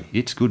that, hey,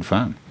 it's good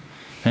fun.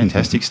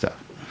 Fantastic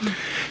stuff.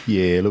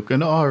 Yeah, look,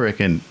 and I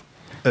reckon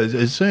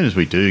as soon as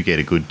we do get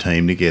a good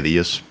team together,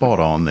 you're spot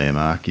on there,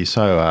 Mark. You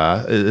so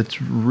are.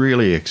 It's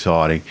really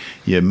exciting.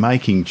 You're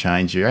making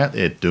change. You're out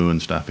there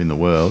doing stuff in the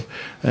world.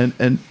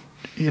 And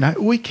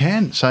we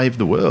can save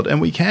the world and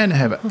we can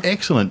have an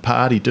excellent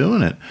party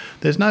doing it.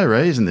 There's no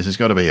reason this has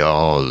got to be,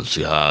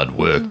 it's hard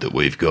work that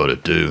we've got to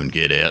do and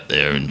get out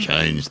there and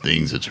change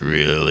things. It's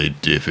really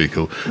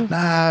difficult.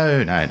 No.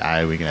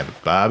 We can have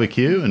a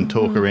barbecue and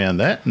talk around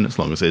that. And as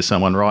long as there's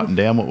someone writing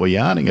down what we're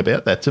yarning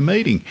about, that's a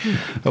meeting.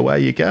 Away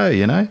you go,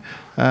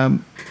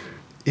 and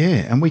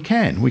we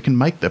can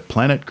make the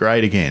planet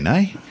great again,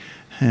 eh?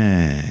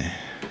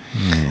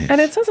 Yes. And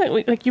it sounds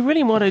like you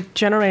really want to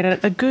generate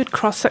a good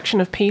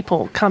cross-section of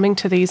people coming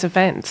to these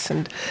events.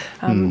 And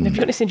have you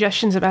got any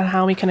suggestions about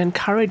how we can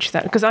encourage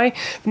that? Because I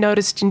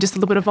noticed in just a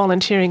little bit of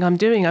volunteering I'm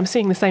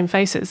seeing the same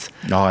faces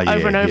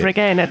over and over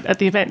again at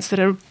the events that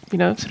are,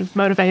 sort of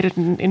motivated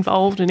and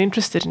involved and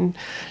interested and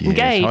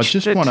engaged. I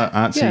just want to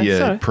answer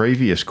your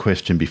previous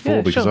question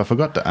before because I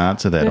forgot to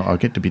answer that. I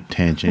get to be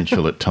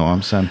tangential at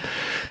times.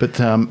 But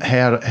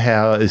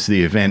how is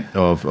the event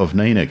of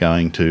Nina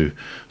going to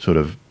sort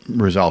of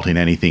result in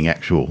anything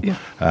actual?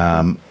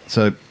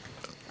 So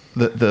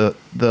the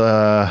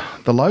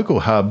local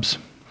hubs,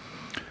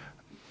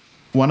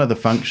 one of the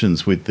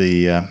functions with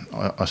the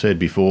I said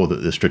before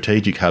that the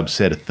strategic hubs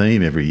set a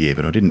theme every year,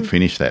 but I didn't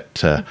finish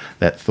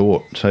that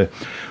thought. So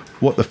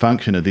what the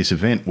function of this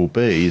event will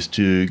be is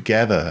to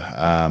gather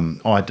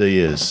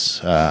ideas,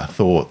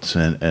 thoughts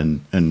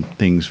and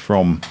things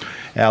from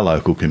our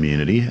local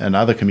community, and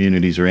other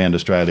communities around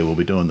Australia will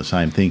be doing the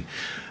same thing.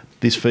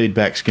 This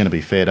feedback's going to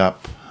be fed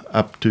up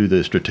to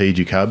the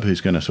strategic hub,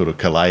 who's going to sort of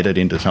collate it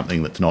into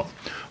something that's not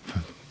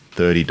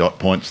 30 dot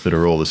points that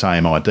are all the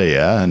same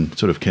idea, and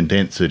sort of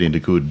condense it into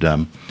good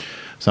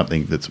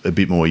something that's a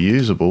bit more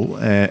usable,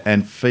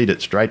 and feed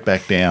it straight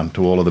back down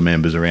to all of the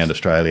members around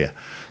Australia.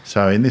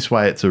 So in this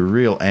way, it's a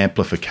real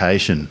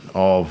amplification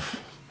of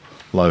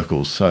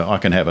locals. So I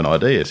can have an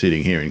idea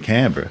sitting here in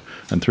Canberra,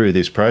 and through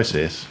this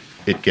process,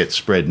 it gets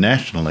spread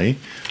nationally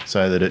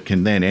so that it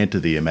can then enter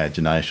the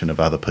imagination of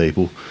other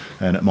people,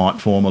 and it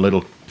might form a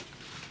little,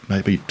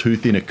 maybe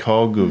tooth in a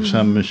cog of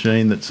some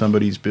machine that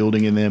somebody's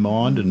building in their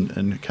mind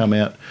and come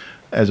out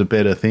as a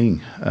better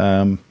thing.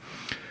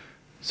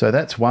 So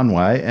that's one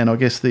way, and I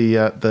guess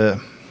the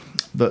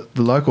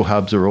local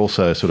hubs are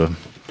also sort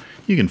of,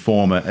 you can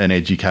form an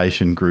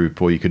education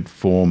group, or you could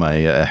form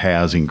a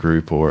housing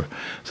group or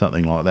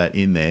something like that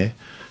in there,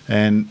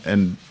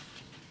 and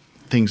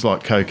things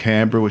like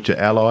Co-Canberra, which are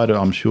allied.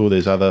 I'm sure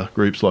there's other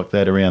groups like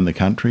that around the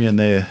country, and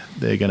they're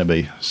going to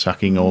be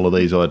sucking all of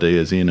these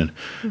ideas in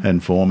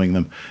and forming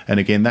them. And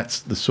again,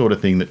 that's the sort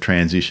of thing that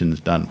Transition's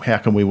done. How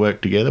can we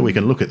work together? We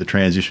can look at the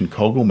Transition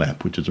Coggle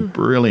Map, which is a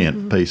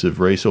brilliant piece of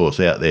resource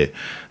out there.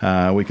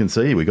 We can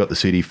see we've got the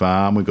City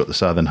Farm, we've got the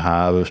Southern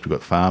Harvest, we've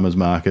got Farmers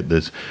Market,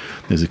 there's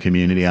a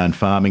community-owned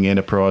farming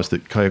enterprise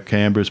that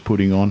Co-Canberra's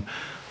putting on.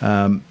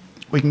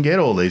 We can get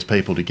all these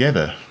people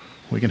together.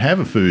 We can have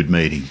a food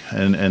meeting,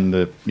 and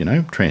the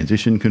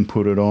Transition can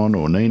put it on,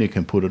 or Nina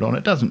can put it on.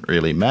 It doesn't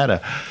really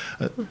matter.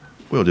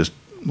 We'll just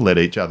let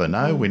each other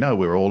know. We know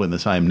we're all in the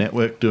same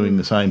network doing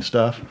the same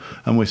stuff,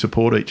 and we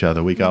support each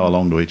other. We go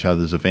along to each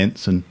other's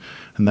events, and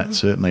that's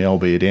certainly, I'll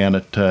be down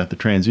at the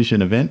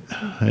Transition event,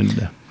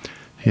 and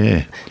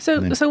yeah. So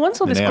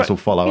once all this will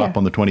follow up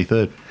on the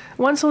 23rd.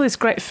 Once all this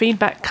great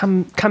feedback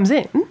comes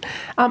in,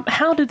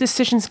 how do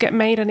decisions get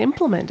made and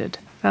implemented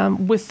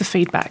with the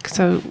feedback?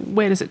 So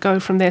where does it go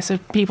from there? So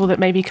people that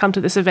maybe come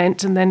to this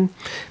event and then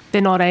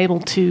they're not able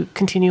to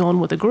continue on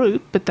with a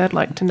group, but they'd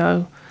like to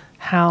know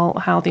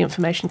how the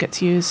information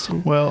gets used.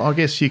 Well, I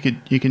guess you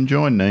can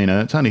join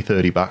Nina. It's only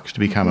 $30 to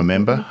become a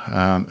member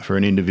for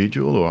an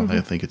individual, or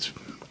I think it's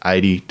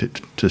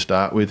 $80 to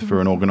start with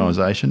for an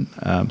organisation.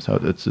 So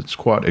it's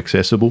quite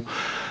accessible,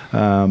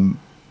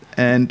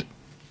 and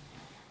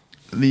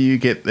you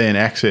get then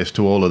access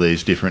to all of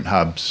these different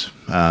hubs,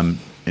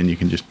 and you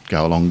can just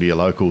go along to your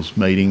locals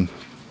meeting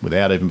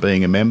without even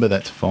being a member.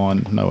 That's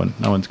fine. No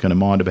one's going to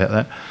mind about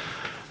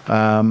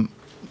that.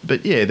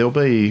 But yeah, there'll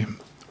be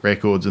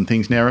records and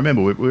things. Now,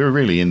 remember, we're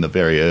really in the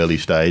very early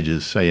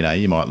stages. So,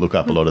 you might look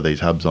up a lot of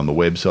these hubs on the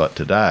website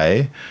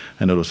today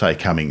and it'll say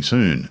coming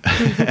soon.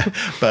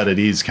 But it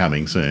is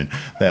coming soon.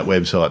 That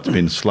website's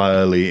been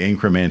slowly,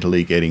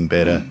 incrementally getting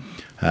better.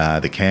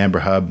 The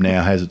Canberra hub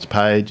now has its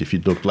page. If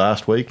you'd looked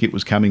last week, it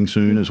was coming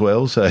soon as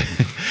well. So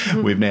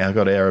we've now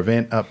got our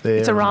event up there.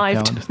 It's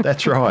arrived.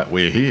 That's right,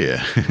 we're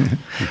here.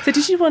 So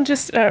did you want to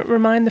just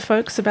remind the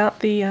folks about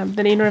the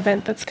Nina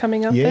event that's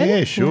coming up then?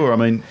 Yeah, sure. Yeah. I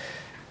mean,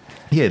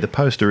 the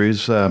poster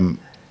is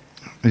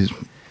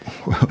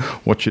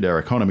what should our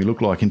economy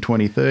look like in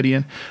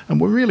 2030? And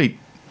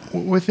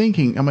we're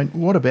thinking, I mean,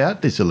 what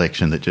about this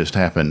election that just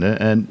happened?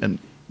 And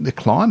the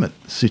climate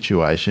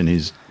situation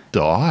is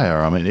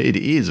dire. I mean, it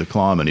is a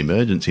climate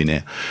emergency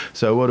now.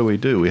 So what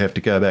do? We have to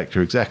go back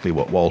to exactly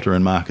what Walter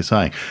and Mark are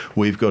saying.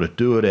 We've got to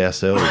do it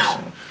ourselves.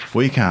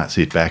 We can't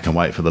sit back and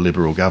wait for the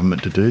Liberal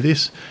government to do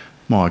this.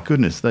 My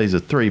goodness, these are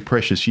 3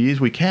 precious years.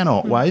 We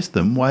cannot waste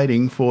them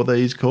waiting for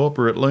these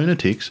corporate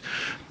lunatics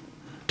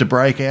to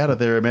break out of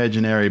their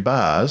imaginary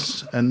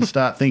bars and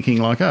start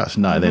thinking like us.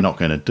 No, they're not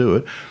going to do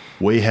it.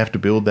 We have to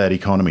build that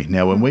economy.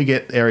 Now, when we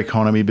get our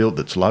economy built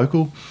that's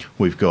local,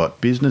 we've got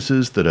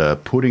businesses that are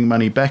putting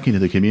money back into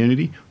the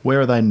community.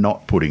 Where are they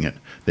not putting it?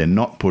 They're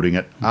not putting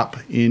it up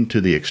into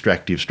the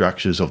extractive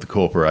structures of the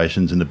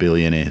corporations and the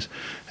billionaires.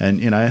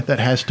 And, that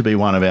has to be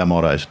one of our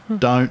mottos.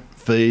 Don't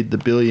feed the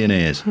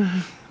billionaires.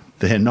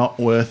 They're not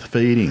worth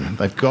feeding.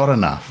 They've got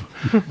enough.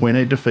 We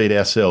need to feed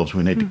ourselves.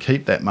 We need to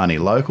keep that money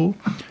local.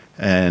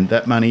 And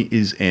that money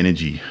is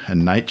energy,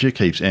 and nature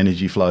keeps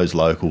energy flows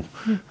local.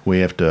 We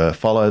have to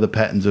follow the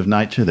patterns of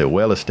nature. They're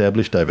well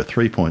established over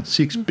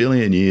 3.6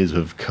 billion years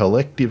of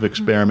collective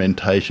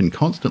experimentation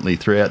constantly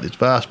throughout this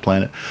vast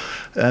planet.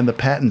 And the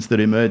patterns that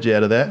emerge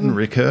out of that and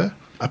recur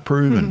are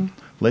proven.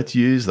 Let's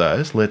use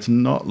those. Let's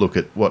not look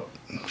at what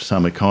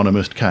some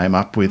economist came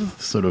up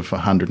with sort of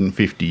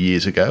 150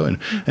 years ago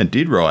and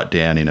did write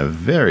down in a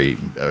very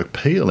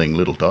appealing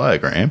little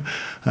diagram.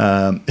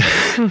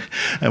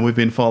 And we've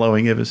been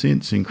following ever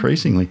since,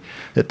 increasingly.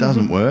 It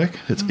doesn't work.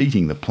 It's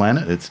eating the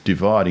planet. It's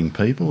dividing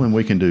people, and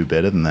we can do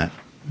better than that.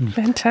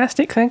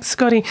 Fantastic. Thanks,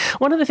 Scotty.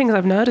 One of the things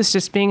I've noticed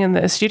just being in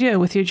the studio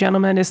with you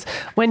gentlemen is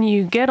when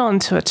you get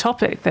onto a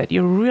topic that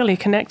you're really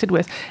connected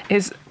with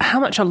is how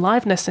much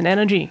aliveness and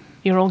energy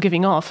you're all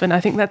giving off. And I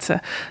think that's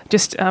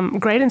just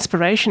great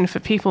inspiration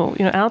for people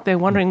out there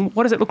wondering,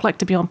 what does it look like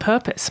to be on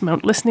purpose?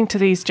 Listening to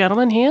these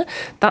gentlemen here,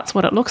 that's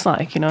what it looks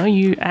like.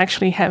 You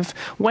actually have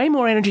way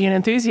more energy and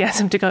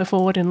enthusiasm to go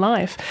forward in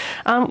life.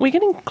 We're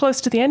getting close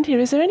to the end here.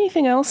 Is there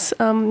anything else,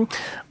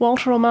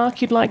 Walter or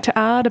Mark, you'd like to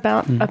add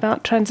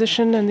about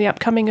Transition and the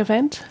upcoming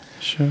event?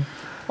 Sure.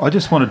 I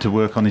just wanted to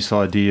work on this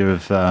idea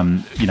of,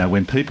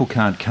 when people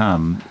can't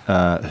come,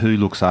 who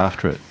looks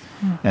after it?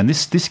 And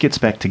this gets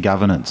back to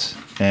governance.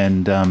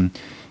 And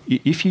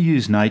if you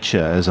use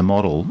nature as a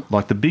model,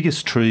 like the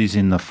biggest trees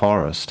in the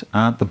forest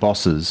aren't the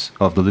bosses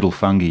of the little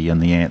fungi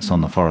and the ants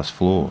on the forest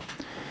floor.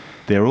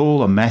 they're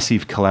all a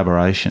massive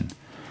collaboration,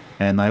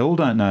 and they all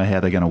don't know how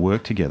they're going to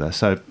work together.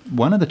 So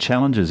one of the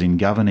challenges in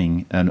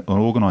governing an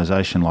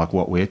organisation like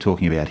what we're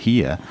talking about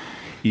here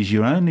is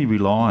you're only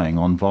relying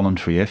on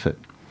voluntary effort.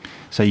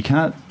 So you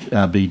can't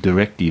be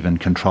directive and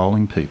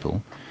controlling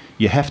people.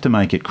 You have to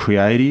make it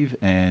creative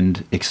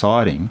and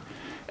exciting,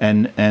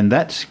 and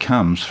that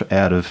comes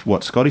out of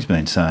what Scotty's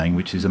been saying,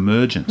 which is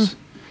emergence.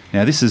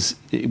 Now, this is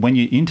when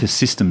you're into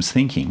systems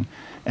thinking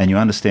and you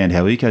understand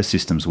how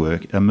ecosystems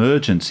work.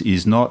 Emergence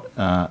is not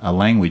a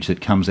language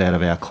that comes out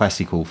of our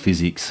classical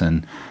physics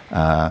and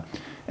a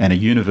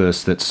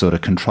universe that's sort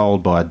of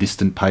controlled by a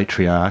distant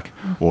patriarch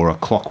or a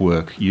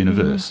clockwork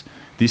universe.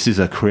 This is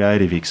a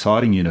creative,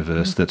 exciting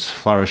universe that's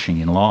flourishing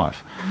in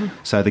life.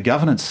 So the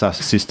governance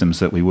systems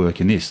that we work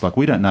in this, like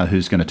we don't know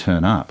who's going to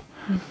turn up.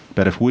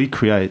 But if we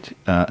create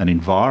an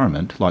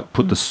environment, like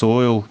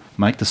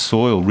make the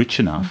soil rich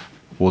enough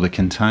or the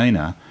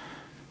container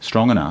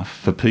strong enough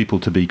for people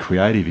to be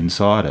creative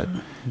inside it,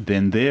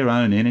 then their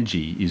own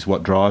energy is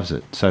what drives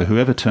it. So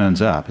whoever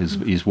turns up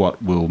is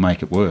what will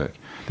make it work.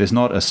 There's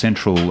not a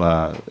central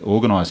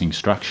organising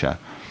structure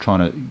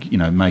trying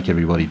to make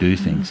everybody do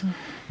things.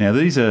 Now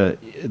these are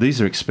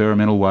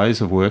experimental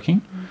ways of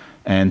working,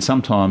 and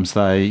sometimes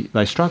they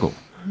struggle.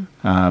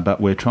 But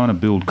we're trying to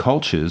build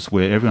cultures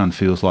where everyone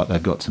feels like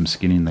they've got some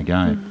skin in the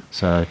game.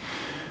 So,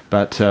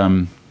 but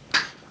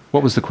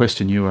what was the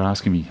question you were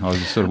asking me? I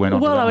sort of went on.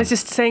 Well, to I was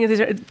just saying, is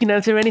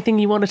there anything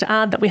you wanted to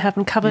add that we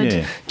haven't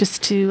covered,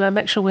 just to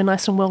make sure we're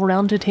nice and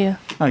well-rounded here?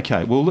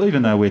 Okay. Well,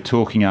 even though we're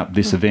talking up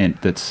this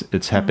event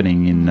that's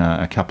happening in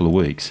a couple of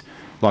weeks,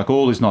 like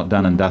all is not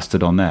done and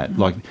dusted on that.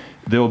 Like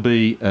there'll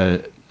be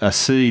a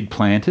seed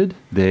planted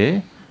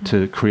there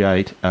to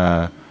create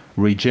a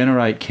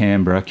Regenerate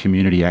Canberra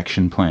Community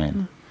Action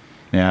Plan.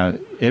 Now,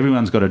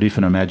 everyone's got a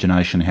different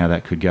imagination how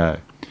that could go.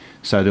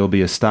 So there'll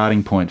be a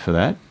starting point for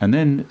that, and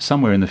then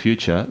somewhere in the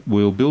future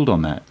we'll build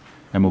on that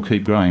and we'll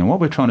keep growing. And what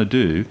we're trying to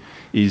do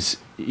is,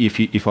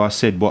 if I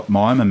said what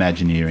my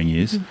Imagineering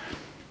is,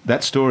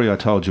 that story I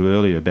told you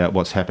earlier about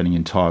what's happening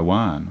in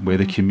Taiwan, where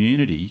the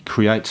community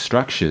creates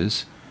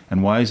structures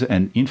and ways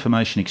and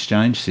information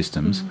exchange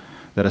systems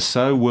that are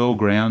so well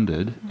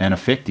grounded and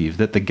effective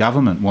that the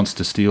government wants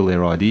to steal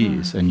their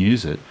ideas and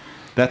use it.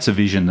 That's a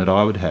vision that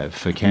I would have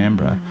for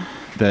Canberra.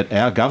 That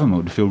our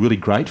government would feel really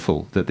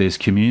grateful that there's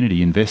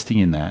community investing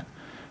in that,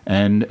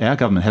 and our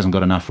government hasn't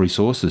got enough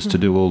resources to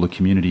do all the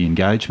community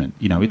engagement.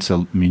 It's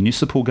a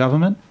municipal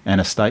government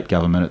and a state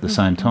government at the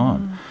same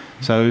time.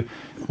 So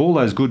all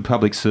those good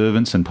public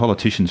servants and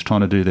politicians trying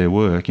to do their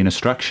work in a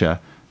structure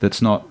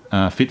that's not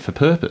fit for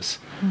purpose.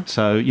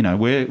 So,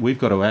 we've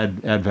got to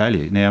add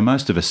value. Now,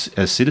 most of us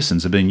as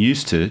citizens have been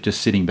used to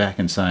just sitting back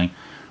and saying,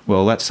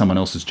 well, that's someone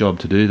else's job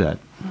to do that.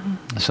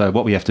 So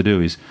what we have to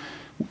do is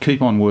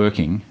keep on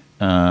working.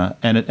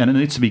 And it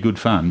needs to be good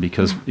fun,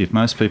 because if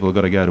most people have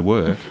got to go to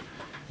work,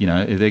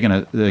 they're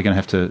going to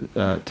have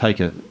to take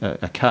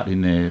a cut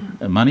in their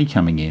money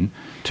coming in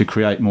to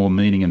create more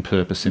meaning and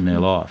purpose in their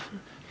life.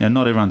 Now,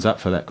 not everyone's up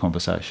for that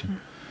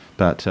conversation,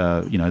 but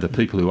the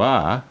people who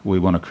are, we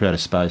want to create a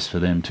space for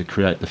them to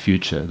create the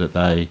future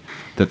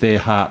that their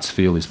hearts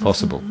feel is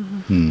possible.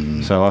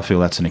 So I feel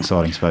that's an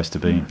exciting space to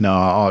be in.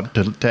 No,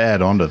 to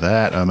add on to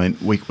that, I mean,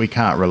 we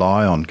can't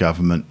rely on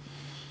government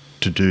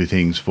to do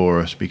things for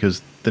us,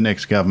 because the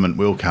next government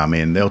will come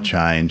in, they'll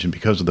change, and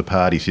because of the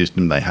party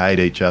system, they hate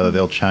each other,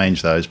 they'll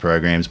change those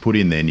programs, put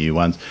in their new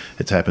ones.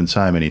 It's happened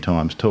so many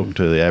times. Talk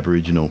to the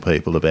Aboriginal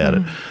people about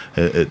it.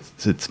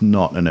 It's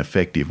not an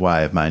effective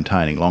way of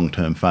maintaining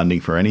long-term funding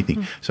for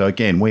anything. So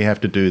again, we have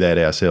to do that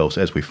ourselves.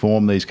 As we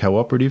form these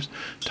cooperatives,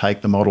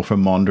 take the model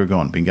from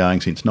Mondragon, been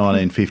going since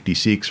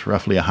 1956,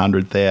 roughly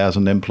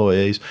 100,000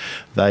 employees.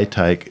 They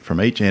take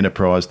from each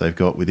enterprise they've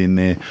got within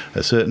there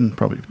a certain,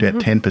 probably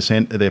about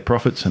 10% of their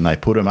profits, and they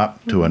put them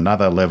up to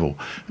another level,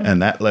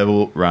 and that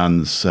level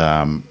runs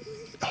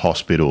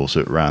hospitals,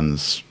 it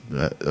runs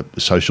a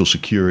social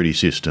security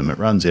system, it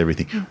runs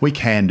everything. We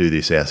can do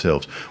this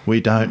ourselves.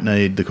 We don't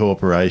need the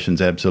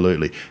corporations,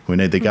 absolutely. We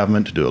need the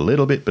government to do a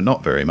little bit, but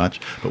not very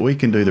much, but we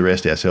can do the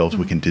rest ourselves.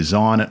 We can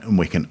design it and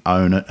we can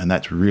own it, and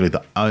that's really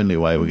the only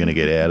way we're going to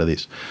get out of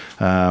this.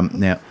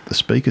 Now, the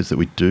speakers that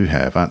we do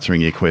have,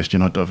 answering your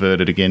question, I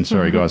diverted again,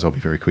 sorry guys, I'll be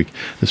very quick.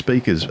 The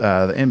speakers,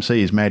 the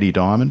MC is Maddie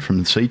Diamond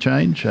from Sea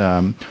Change.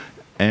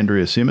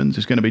 Andrea Simmons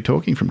is going to be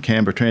talking from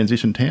Canberra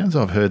Transition Towns.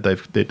 I've heard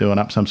they're doing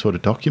up some sort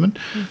of document.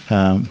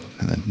 And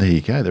there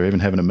you go. They're even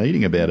having a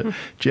meeting about it.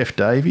 Jeff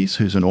Davies,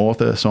 who's an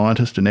author,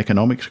 scientist and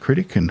economics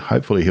critic, and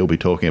hopefully he'll be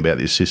talking about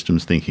this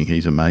systems thinking.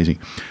 He's amazing.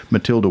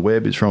 Matilda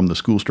Webb is from the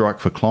School Strike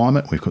for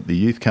Climate. We've got the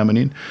youth coming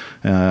in.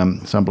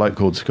 Some bloke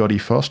called Scotty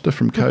Foster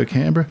from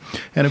Co-Canberra.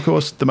 And, of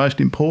course, the most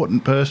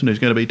important person who's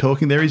going to be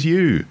talking there is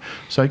you.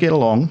 So get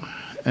along.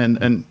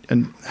 And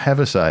have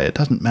a say. It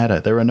doesn't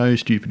matter. There are no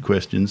stupid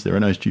questions. There are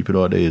no stupid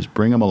ideas.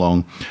 Bring them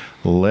along.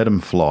 Let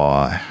them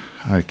fly.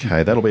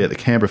 Okay, that'll be at the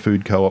Canberra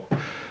Food Co-op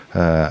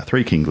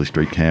 3 Kingsley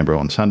Street, Canberra,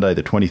 on Sunday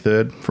the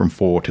 23rd from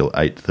 4 till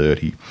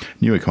 8:30.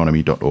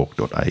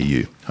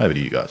 neweconomy.org.au. Over to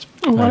you guys.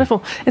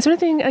 Wonderful. Is there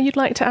anything you'd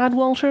like to add,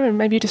 Walter, and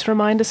maybe just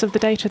remind us of the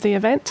date of the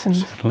event? And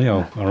Certainly,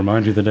 I'll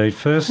remind you the date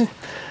first.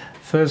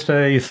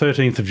 Thursday,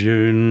 13th of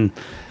June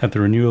at the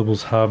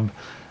Renewables Hub.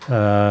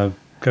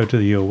 Go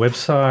to your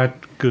website,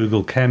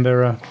 Google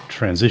Canberra,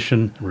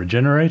 Transition,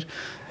 Regenerate,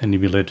 and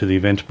you'll be led to the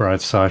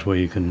Eventbrite site where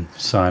you can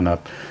sign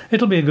up.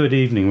 It'll be a good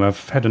evening.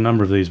 I've had a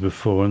number of these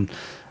before, and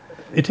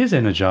it is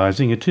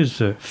energising, it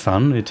is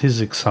fun, it is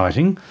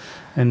exciting,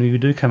 and we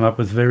do come up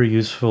with very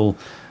useful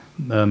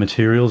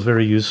materials,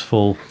 very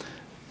useful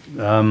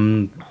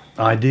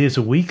ideas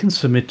that we can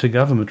submit to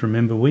government.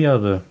 Remember, we,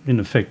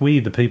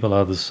 the people,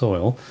 are the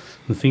soil,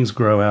 and things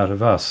grow out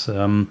of us.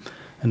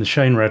 And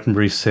Shane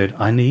Rattenbury said,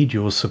 I need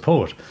your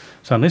support.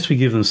 So unless we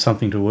give them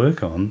something to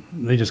work on,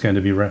 they're just going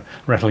to be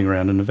rattling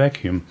around in a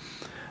vacuum.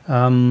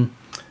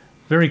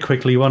 Very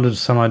quickly, you wanted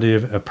some idea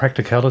of a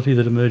practicality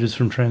that emerges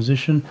from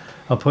transition.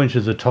 I'll point you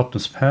to the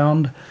Totnes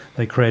Pound.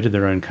 They created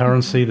their own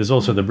currency. There's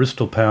also the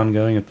Bristol Pound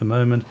going at the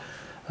moment.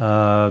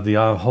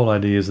 The whole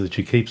idea is that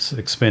you keep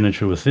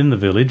expenditure within the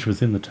village,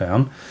 within the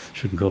town.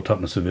 Shouldn't call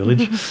Totnes a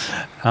village.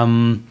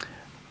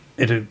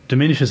 It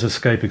diminishes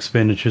escape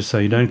expenditure, so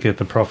you don't get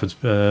the profits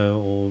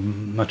or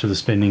much of the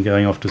spending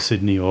going off to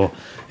Sydney or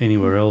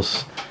anywhere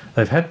else.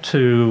 They've had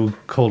to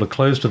call a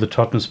close to the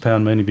Totnes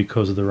Pound mainly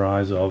because of the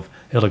rise of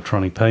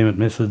electronic payment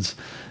methods.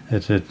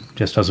 It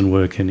just doesn't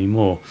work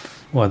anymore.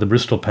 Why the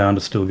Bristol Pound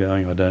is still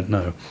going, I don't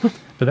know.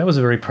 But that was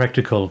a very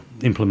practical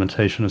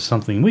implementation of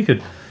something. We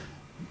could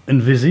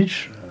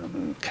envisage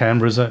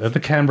the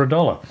Canberra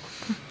dollar.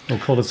 Or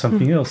call it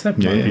something else. That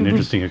might be an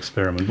interesting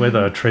experiment.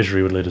 Whether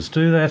Treasury would let us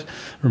do that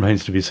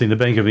remains to be seen. The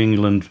Bank of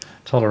England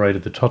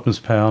tolerated the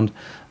Totnes Pound.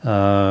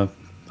 I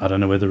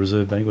don't know whether the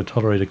Reserve Bank would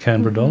tolerate a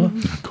Canberra dollar.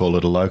 Call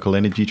it a local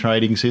energy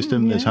trading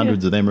system. There's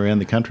hundreds of them around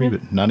the country,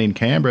 but none in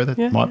Canberra.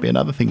 That might be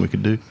another thing we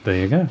could do. There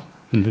you go.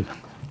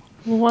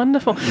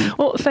 Wonderful.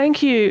 Well,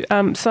 thank you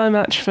so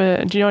much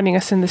for joining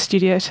us in the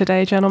studio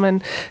today,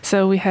 gentlemen.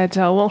 So we had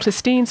Walter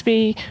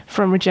Steensby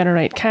from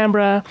Regenerate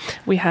Canberra,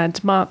 we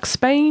had Mark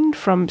Spain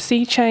from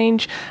Sea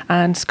Change,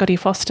 and Scotty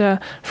Foster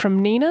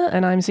from NINA,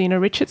 and I'm Zena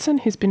Richardson,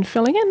 who's been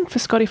filling in for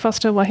Scotty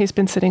Foster while he's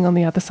been sitting on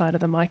the other side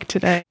of the mic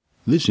today.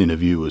 This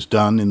interview was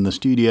done in the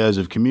studios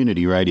of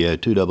Community Radio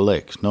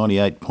 2XX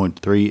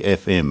 98.3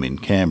 FM in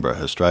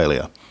Canberra,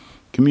 Australia.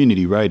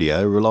 Community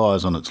Radio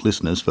relies on its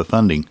listeners for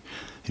funding.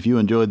 If you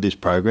enjoyed this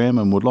program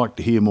and would like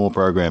to hear more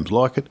programs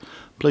like it,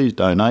 please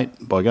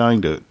donate by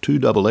going to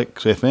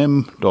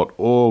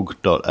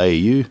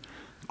 2xxfm.org.au,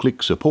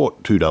 click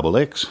Support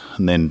 2XX,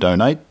 and then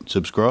donate,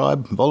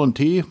 subscribe,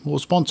 volunteer or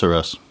sponsor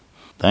us.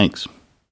 Thanks.